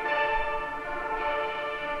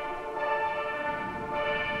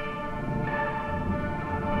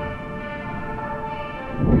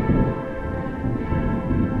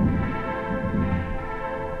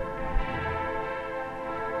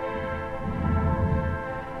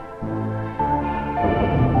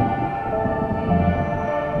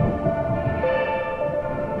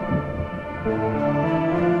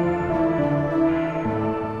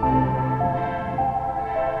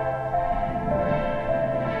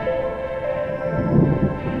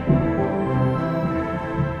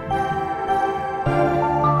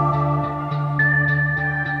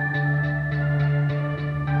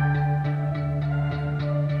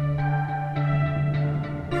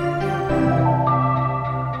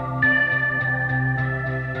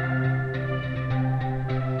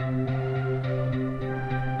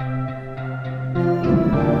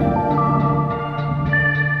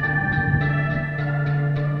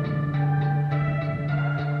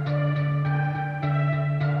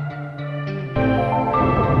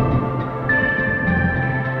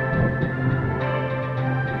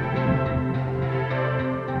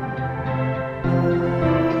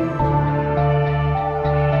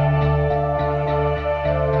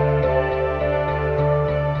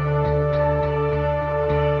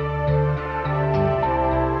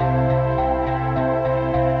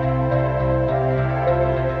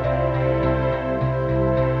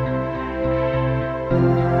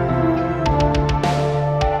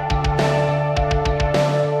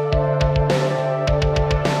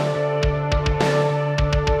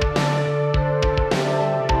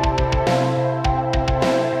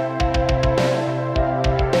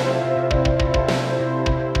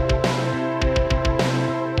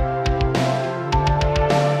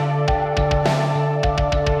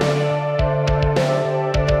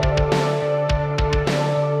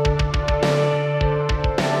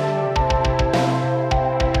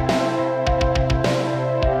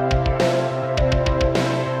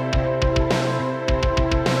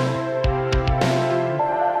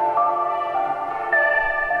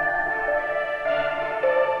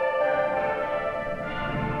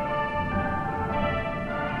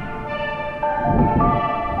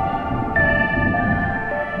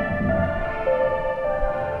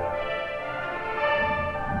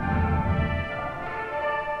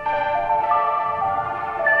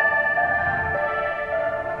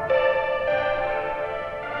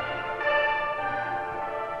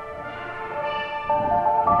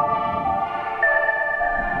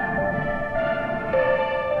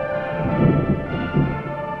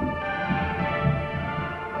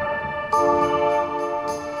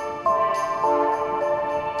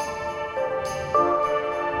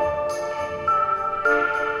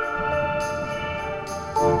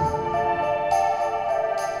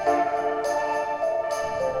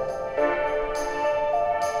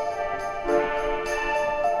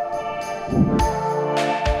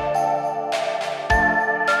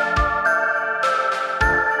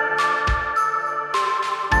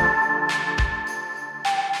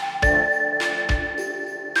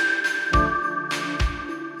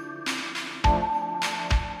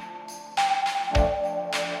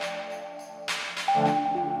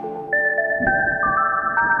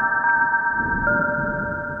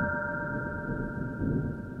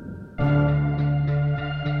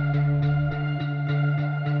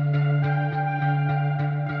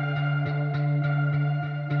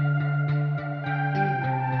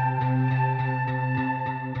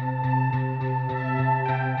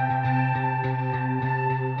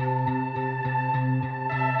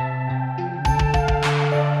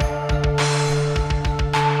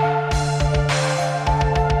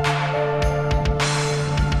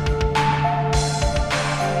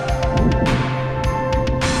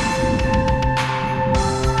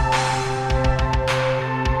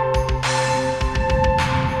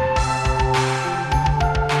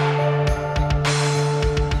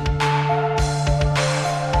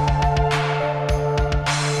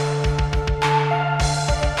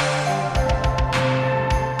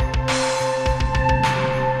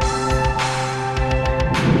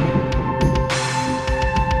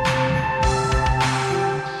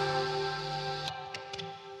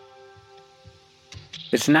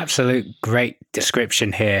 It's an absolute great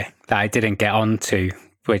description here that I didn't get onto,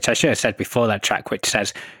 which I should have said before that track, which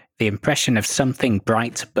says, the impression of something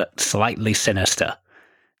bright but slightly sinister.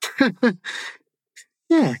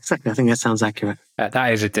 Yeah, exactly. I think that sounds accurate.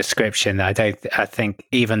 That is a description that I think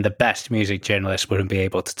even the best music journalist wouldn't be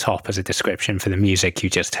able to top as a description for the music you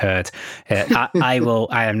just heard. I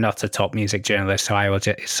am not a top music journalist, so I will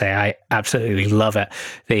just say I absolutely love it.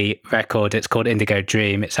 The record, it's called Indigo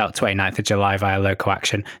Dream. It's out 29th of July via Local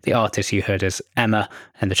Action. The artist you heard is Emma,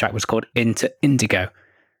 and the track was called Into Indigo.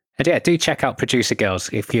 And yeah, do check out Producer Girls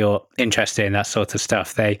if you're interested in that sort of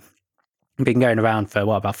stuff. They've been going around for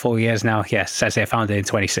about 4 years now. Yes, says they founded in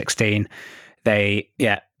 2016. They've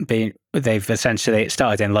essentially, it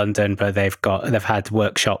started in London, but they've had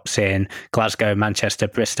workshops in Glasgow, Manchester,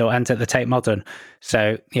 Bristol, and at the Tate Modern.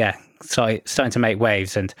 So yeah, starting to make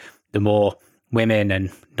waves, and the more women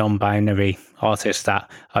and non-binary artists that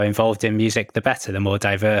are involved in music, the better. The more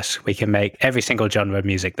diverse we can make every single genre of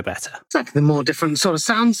music, the better. Exactly. The more different sort of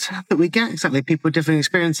sounds that we get, exactly. People with different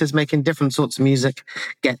experiences making different sorts of music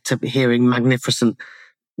get to be hearing magnificent,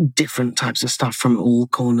 different types of stuff from all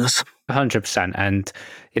corners. 100%. And,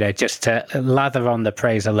 just to lather on the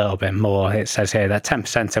praise a little bit more, it says here that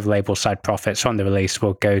 10% of label side profits from the release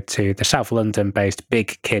will go to the South London-based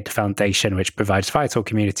Big Kid Foundation, which provides vital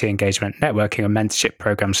community engagement, networking and mentorship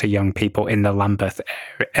programs for young people in the Lambeth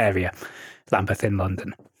area, Lambeth in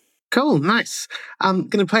London. Cool, nice. I'm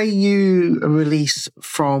going to play you a release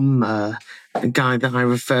from a guy that I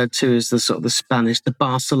referred to as the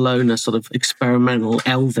Barcelona sort of experimental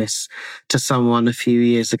Elvis to someone a few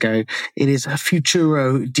years ago. It is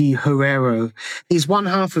Futuro de Herrero. He's one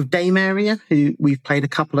half of Dame Area, who we've played a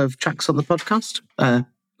couple of tracks on the podcast.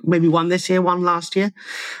 Maybe one this year, one last year.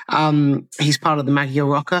 He's part of the Magia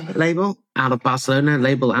Roca label out of Barcelona,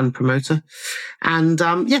 label and promoter. And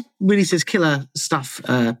releases killer stuff,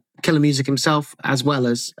 killer music himself, as well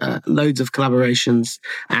as loads of collaborations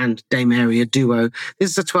and Dame Area duo.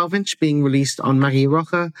 This is a 12-inch being released on Magia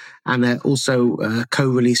Roca, and also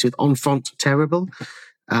co-released with Enfant Terrible.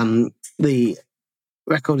 The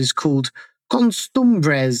record is called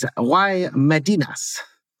Costumbres y Medinas.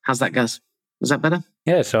 How's that, guys? Was that better?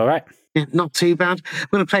 Yeah, it's all right. Yeah, not too bad. I'm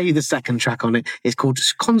going to play you the second track on it. It's called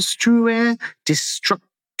Construere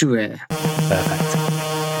Destructure. Perfect.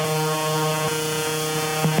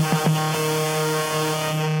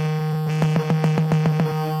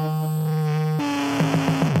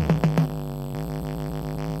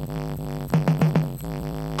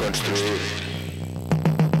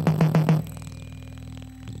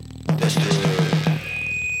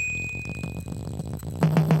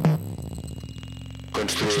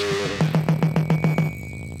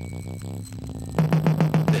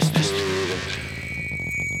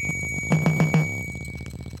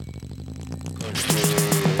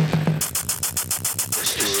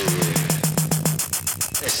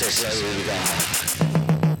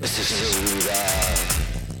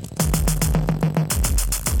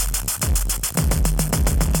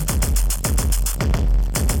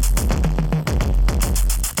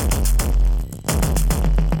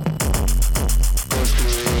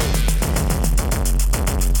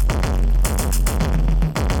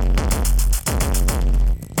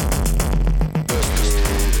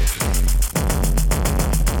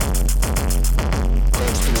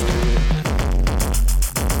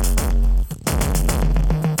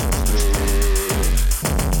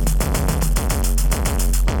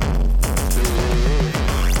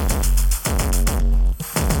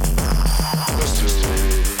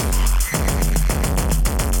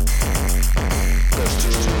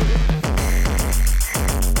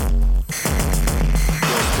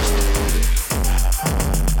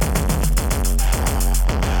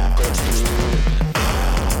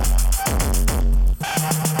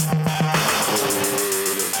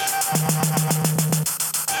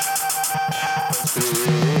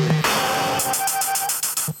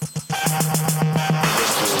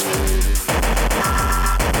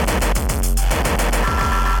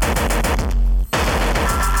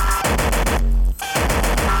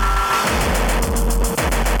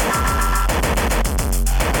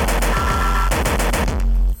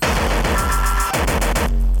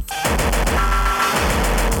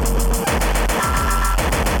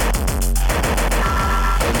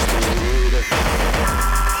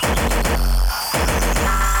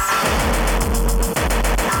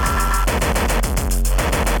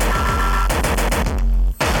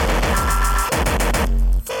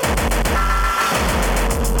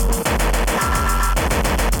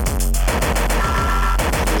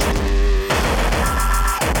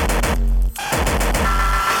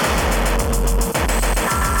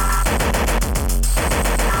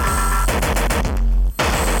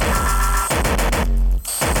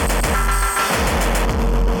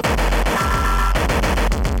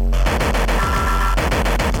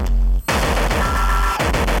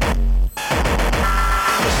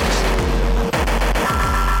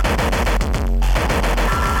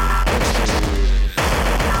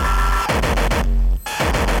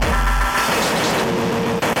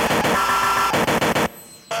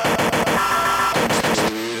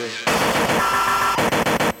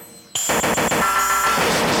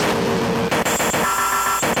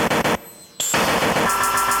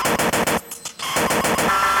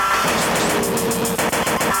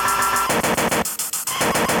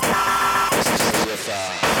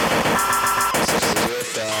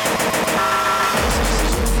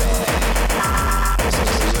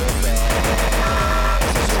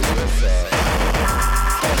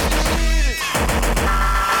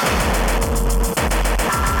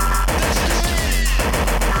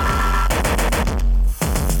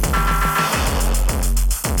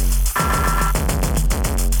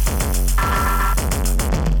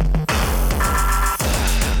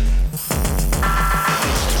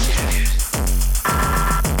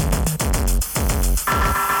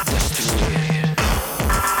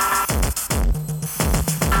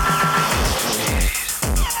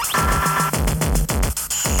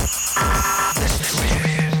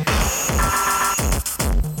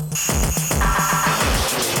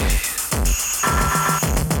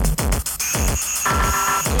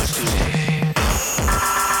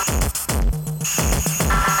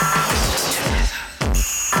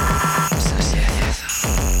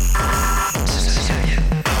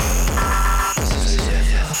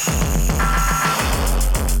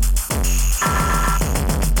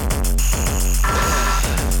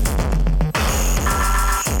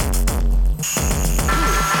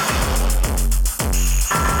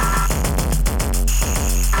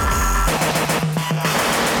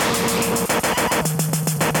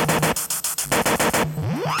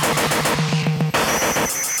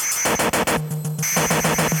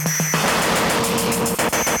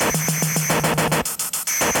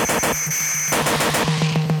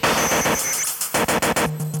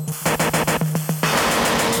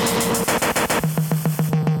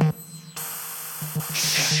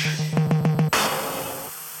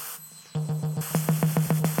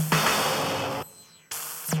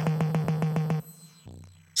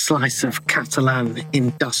 slice of Catalan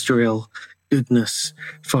industrial goodness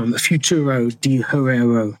from Futuro de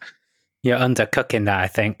Herrero. You're undercooking that, I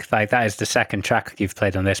think. Like, that is the second track you've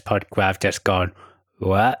played on this pod where I've just gone,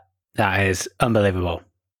 what? That is unbelievable.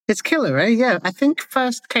 It's killer, eh? Yeah, I think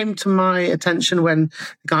first came to my attention when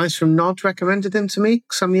the guys from Nod recommended him to me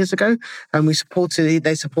some years ago, and they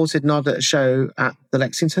supported Nod at a show at the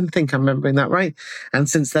Lexington. I think I'm remembering that right. And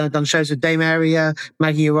since then, I've done shows with Dame Area.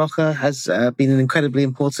 Maggie Roca has been an incredibly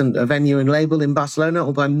important venue and label in Barcelona,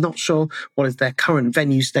 although I'm not sure what is their current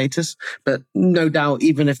venue status. But no doubt,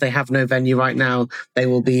 even if they have no venue right now, they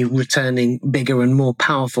will be returning bigger and more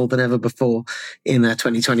powerful than ever before in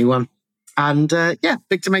 2021. And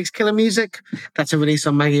Victor makes killer music. That's a release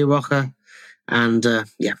on Maggie Roca. And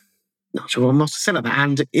not sure what else to say about that.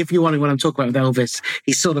 And if you're wondering what I'm talking about with Elvis,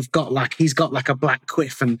 he's got like a black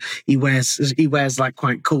quiff, and he wears like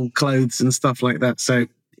quite cool clothes and stuff like that. So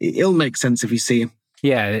it'll make sense if you see him.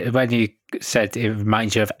 Yeah, when you said it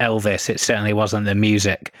reminds you of Elvis, it certainly wasn't the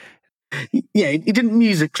music. Yeah, it didn't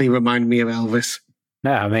musically remind me of Elvis.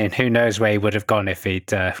 No, I mean, who knows where he would have gone if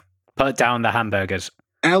he'd put down the hamburgers.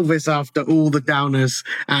 Elvis after all the downers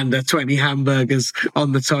and 20 hamburgers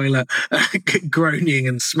on the toilet, groaning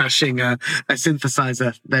and smashing a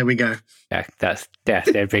synthesizer. There we go. Yeah,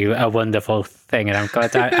 it'd be a wonderful thing, and I'm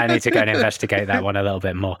glad I need to go and investigate that one a little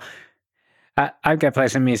bit more. I'm going to play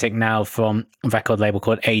some music now from a record label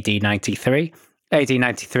called AD93.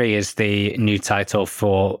 AD93 is the new title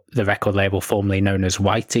for the record label formerly known as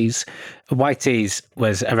Whitey's. Whitey's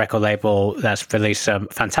was a record label that's released some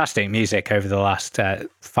fantastic music over the last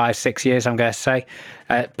 5-6 years, I'm going to say.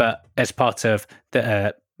 But as part of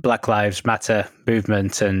the Black Lives Matter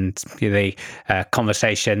movement and the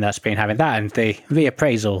conversation that's been having that, and the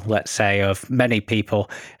reappraisal, let's say, of many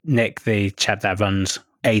people, Nick, the chap that runs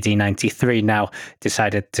AD93, now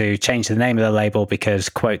decided to change the name of the label because,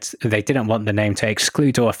 quote, they didn't want the name to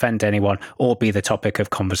exclude or offend anyone or be the topic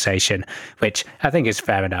of conversation, which I think is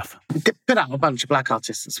fair enough. Put out a bunch of black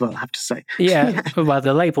artists as well, I have to say. Yeah, well,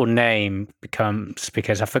 the label name becomes,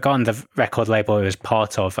 because I've forgotten the record label it was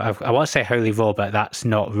part of. I want to say Holy Raw, but that's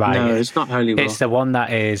not right. No, it's not Holy Raw. It's the one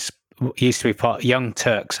that used to be part Young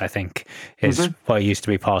Turks, I think, is what it used to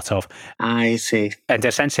be part of. I see. And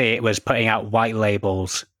essentially it was putting out white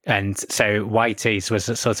labels, and so Whitey's was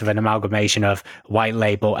sort of an amalgamation of white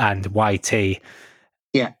label and YT.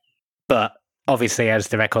 Yeah. But obviously as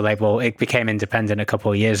the record label, it became independent a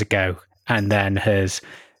couple of years ago, and then has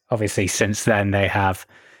obviously since then they have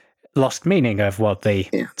lost meaning of what the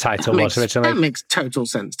title was originally. That makes total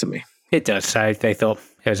sense to me. It does. So they thought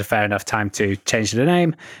it was a fair enough time to change the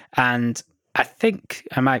name. And I think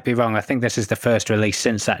I might be wrong. I think this is the first release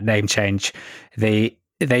since that name change. They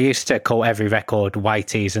used to call every record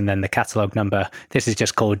Whitey's and then the catalogue number. This is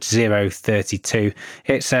just called 032.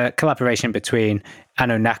 It's a collaboration between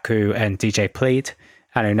Anonaku and DJ Plead.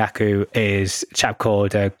 Anonaku is a chap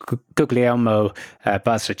called Guglielmo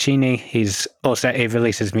Barzacchini. He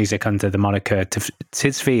releases music under the moniker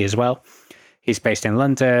Tizvi as well. He's based in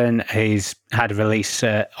London. He's had a release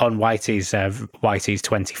on Whitey's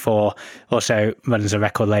 24. Also runs a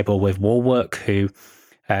record label with Woolwork, who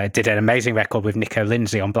did an amazing record with Nico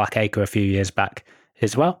Lindsay on Black Acre a few years back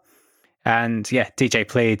as well. And yeah, DJ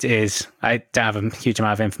Plead I don't have a huge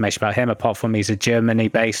amount of information about him, apart from he's a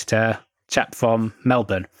Germany-based chap from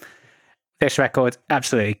Melbourne. This record,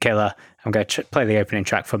 absolutely killer. I'm going to play the opening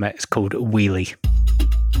track from it. It's called Wheelie.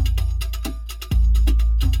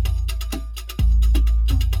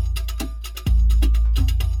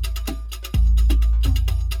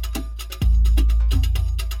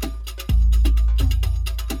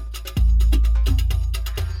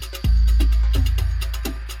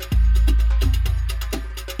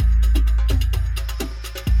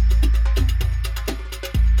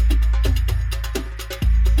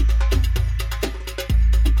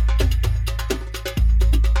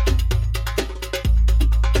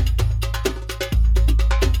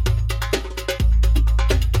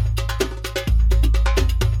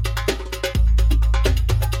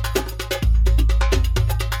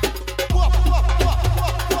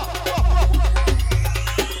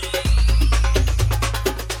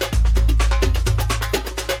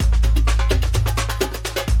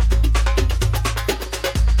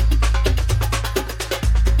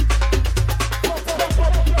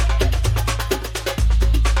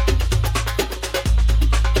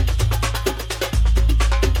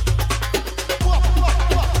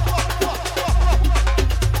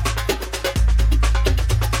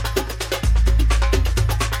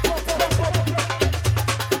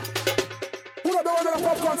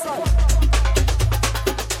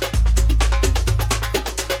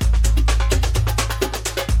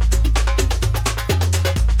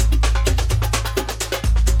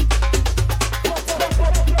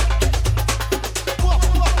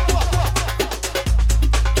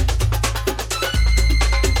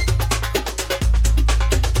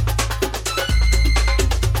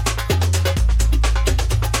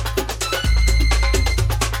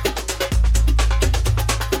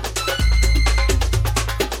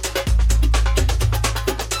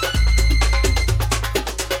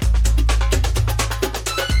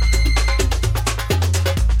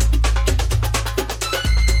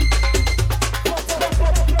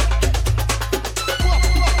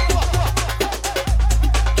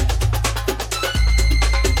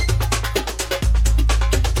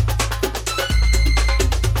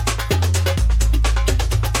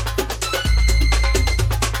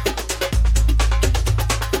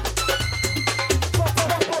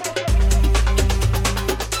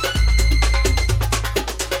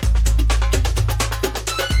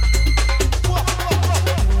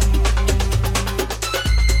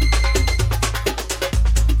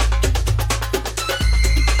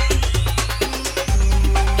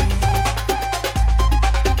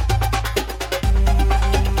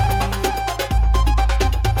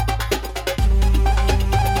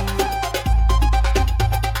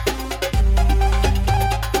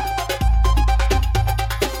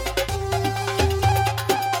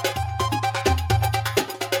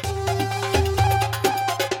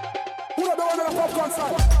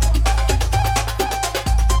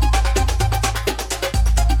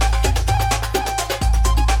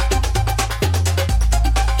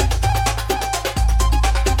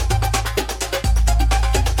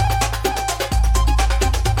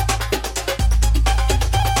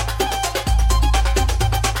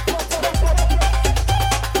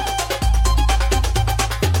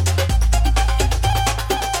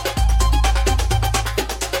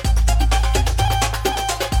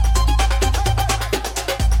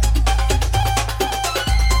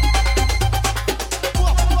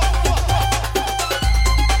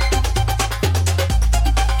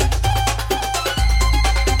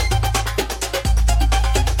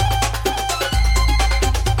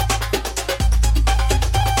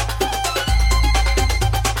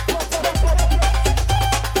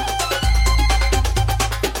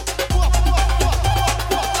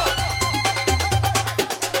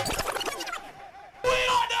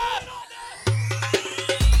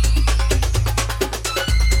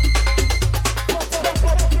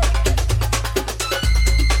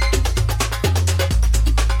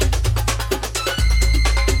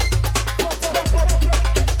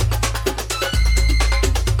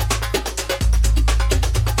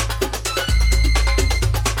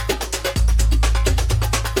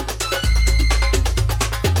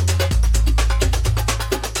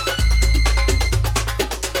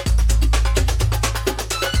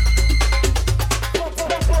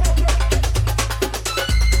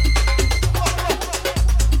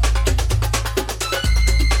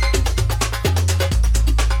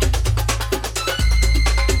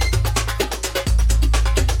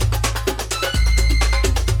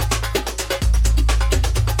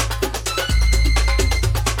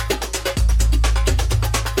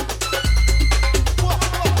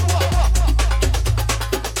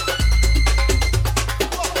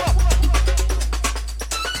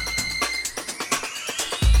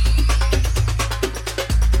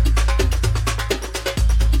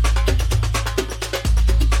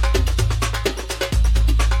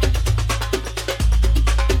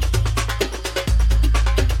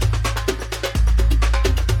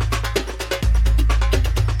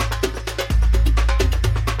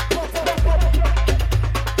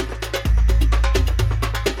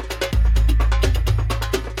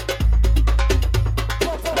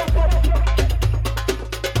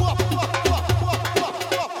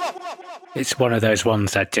 It's one of those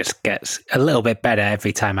ones that just gets a little bit better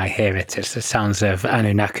every time I hear it. It's the sounds of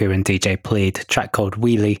Anunaku and DJ Plead, a track called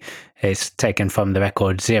Wheelie. It's taken from the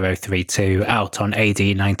record 032, out on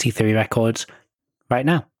AD93 Records right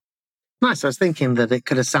now. Nice. I was thinking that it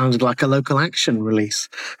could have sounded like a Local Action release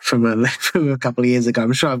from a couple of years ago.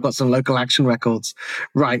 I'm sure I've got some Local Action records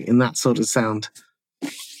right in that sort of sound.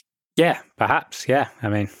 Yeah, perhaps. Yeah. I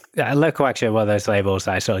mean, Local Action are one of those labels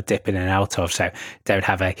that I sort of dip in and out of, so don't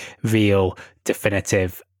have a real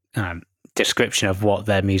definitive description of what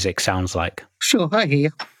their music sounds like. Sure, I hear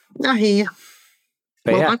you.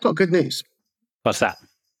 But well, yeah. I've got good news. What's that?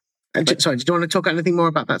 Sorry, did you want to talk anything more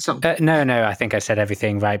about that song? No, I think I said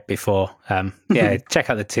everything right before. Yeah, check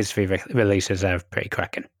out the Tisvi releases, they're pretty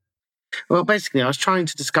cracking. Well, basically, I was trying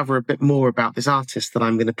to discover a bit more about this artist that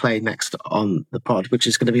I'm going to play next on the pod, which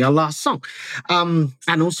is going to be our last song.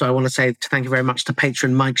 And also, I want to say thank you very much to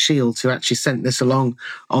patron Mike Shields, who actually sent this along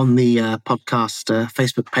on the podcast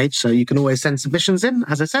Facebook page. So you can always send submissions in,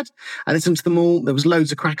 as I said. I listened to them all. There was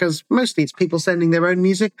loads of crackers. Mostly it's people sending their own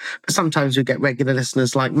music, but sometimes we get regular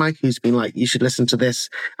listeners like Mike, who's been like, you should listen to this.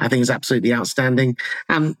 I think it's absolutely outstanding.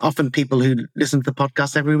 And often people who listen to the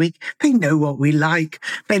podcast every week, they know what we like.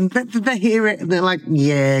 They hear it and they're like,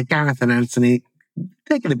 yeah, Gareth and Anthony,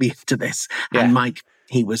 they're going to be into this. Yeah. And Mike,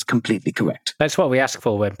 he was completely correct. That's what we ask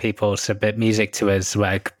for when people submit music to us,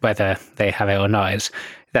 like whether they have it or not, is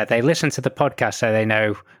that they listen to the podcast so they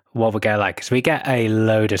know what we're going to like. Because we get a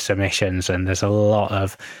load of submissions and there's a lot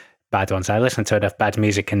of bad ones. I listen to enough bad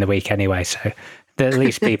music in the week anyway, so the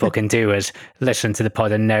least people can do is listen to the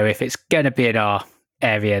pod and know if it's going to be in our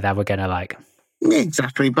area that we're going to like.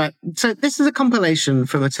 Exactly. But so this is a compilation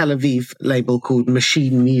from a Tel Aviv label called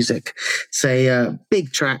Machine Music. It's a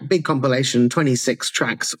big compilation, 26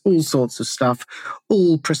 tracks, all sorts of stuff.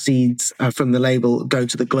 All proceeds from the label go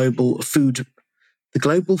to the Global Food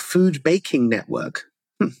Baking Network.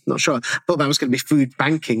 Not sure. I thought that was going to be Food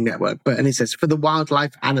Banking Network, and it says for the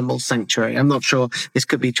Wildlife Animal Sanctuary. I'm not sure this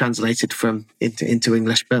could be translated into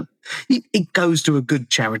English, but it goes to a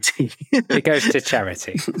good charity. It goes to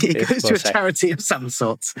charity. It goes to a charity of some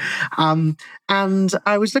sorts. And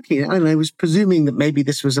I was looking at it, and I was presuming that maybe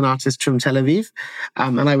this was an artist from Tel Aviv.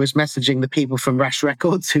 And I was messaging the people from Rash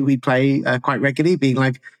Records, who we play quite regularly, being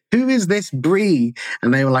like, who is this Bree?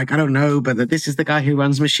 And they were like, I don't know, but this is the guy who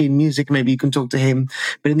runs Machine Music. Maybe you can talk to him.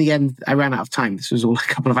 But in the end, I ran out of time. This was all a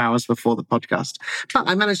couple of hours before the podcast. But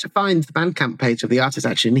I managed to find the Bandcamp page of the artist,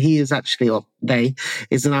 actually. And he is actually, or they,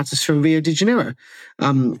 is an artist from Rio de Janeiro.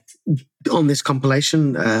 On this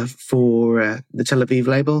compilation for the Tel Aviv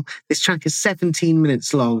label. This track is 17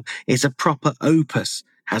 minutes long. It's a proper opus,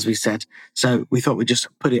 as we said. So we thought we'd just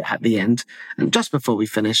put it at the end. And just before we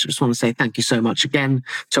finish, I just want to say thank you so much again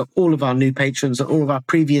to all of our new patrons and all of our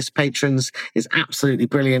previous patrons. It's absolutely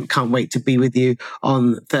brilliant. Can't wait to be with you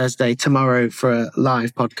on Thursday, tomorrow, for a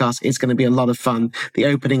live podcast. It's going to be a lot of fun. The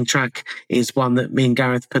opening track is one that me and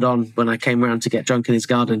Gareth put on when I came around to get drunk in his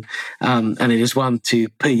garden. And it is one to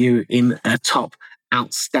put you in a top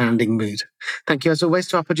outstanding mood. Thank you as always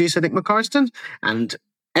to our producer, Nick McCorriston, and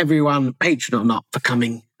everyone, patron or not, for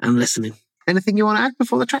coming and listening. Anything you want to add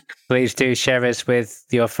before the track? Please do share us with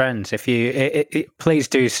your friends. If you please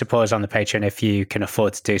do support us on the Patreon if you can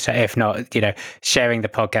afford to do so. If not, sharing the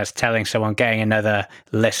podcast, telling someone, getting another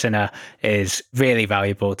listener is really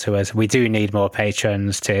valuable to us. We do need more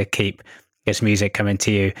patrons to keep this music coming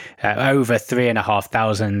to you. Over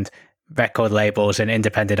 3,500 record labels and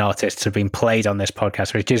independent artists have been played on this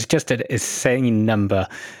podcast, which is just an insane number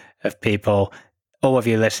of people. All of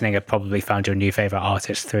you listening have probably found your new favorite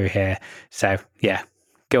artist through here. So, yeah,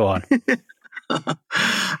 go on.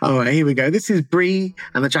 All right, here we go. This is Bree,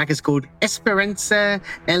 and the track is called Esperanza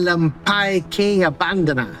Elampai Que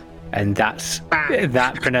Abandona. And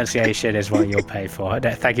that pronunciation is what you'll pay for.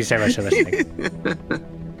 Thank you so much for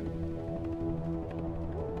listening.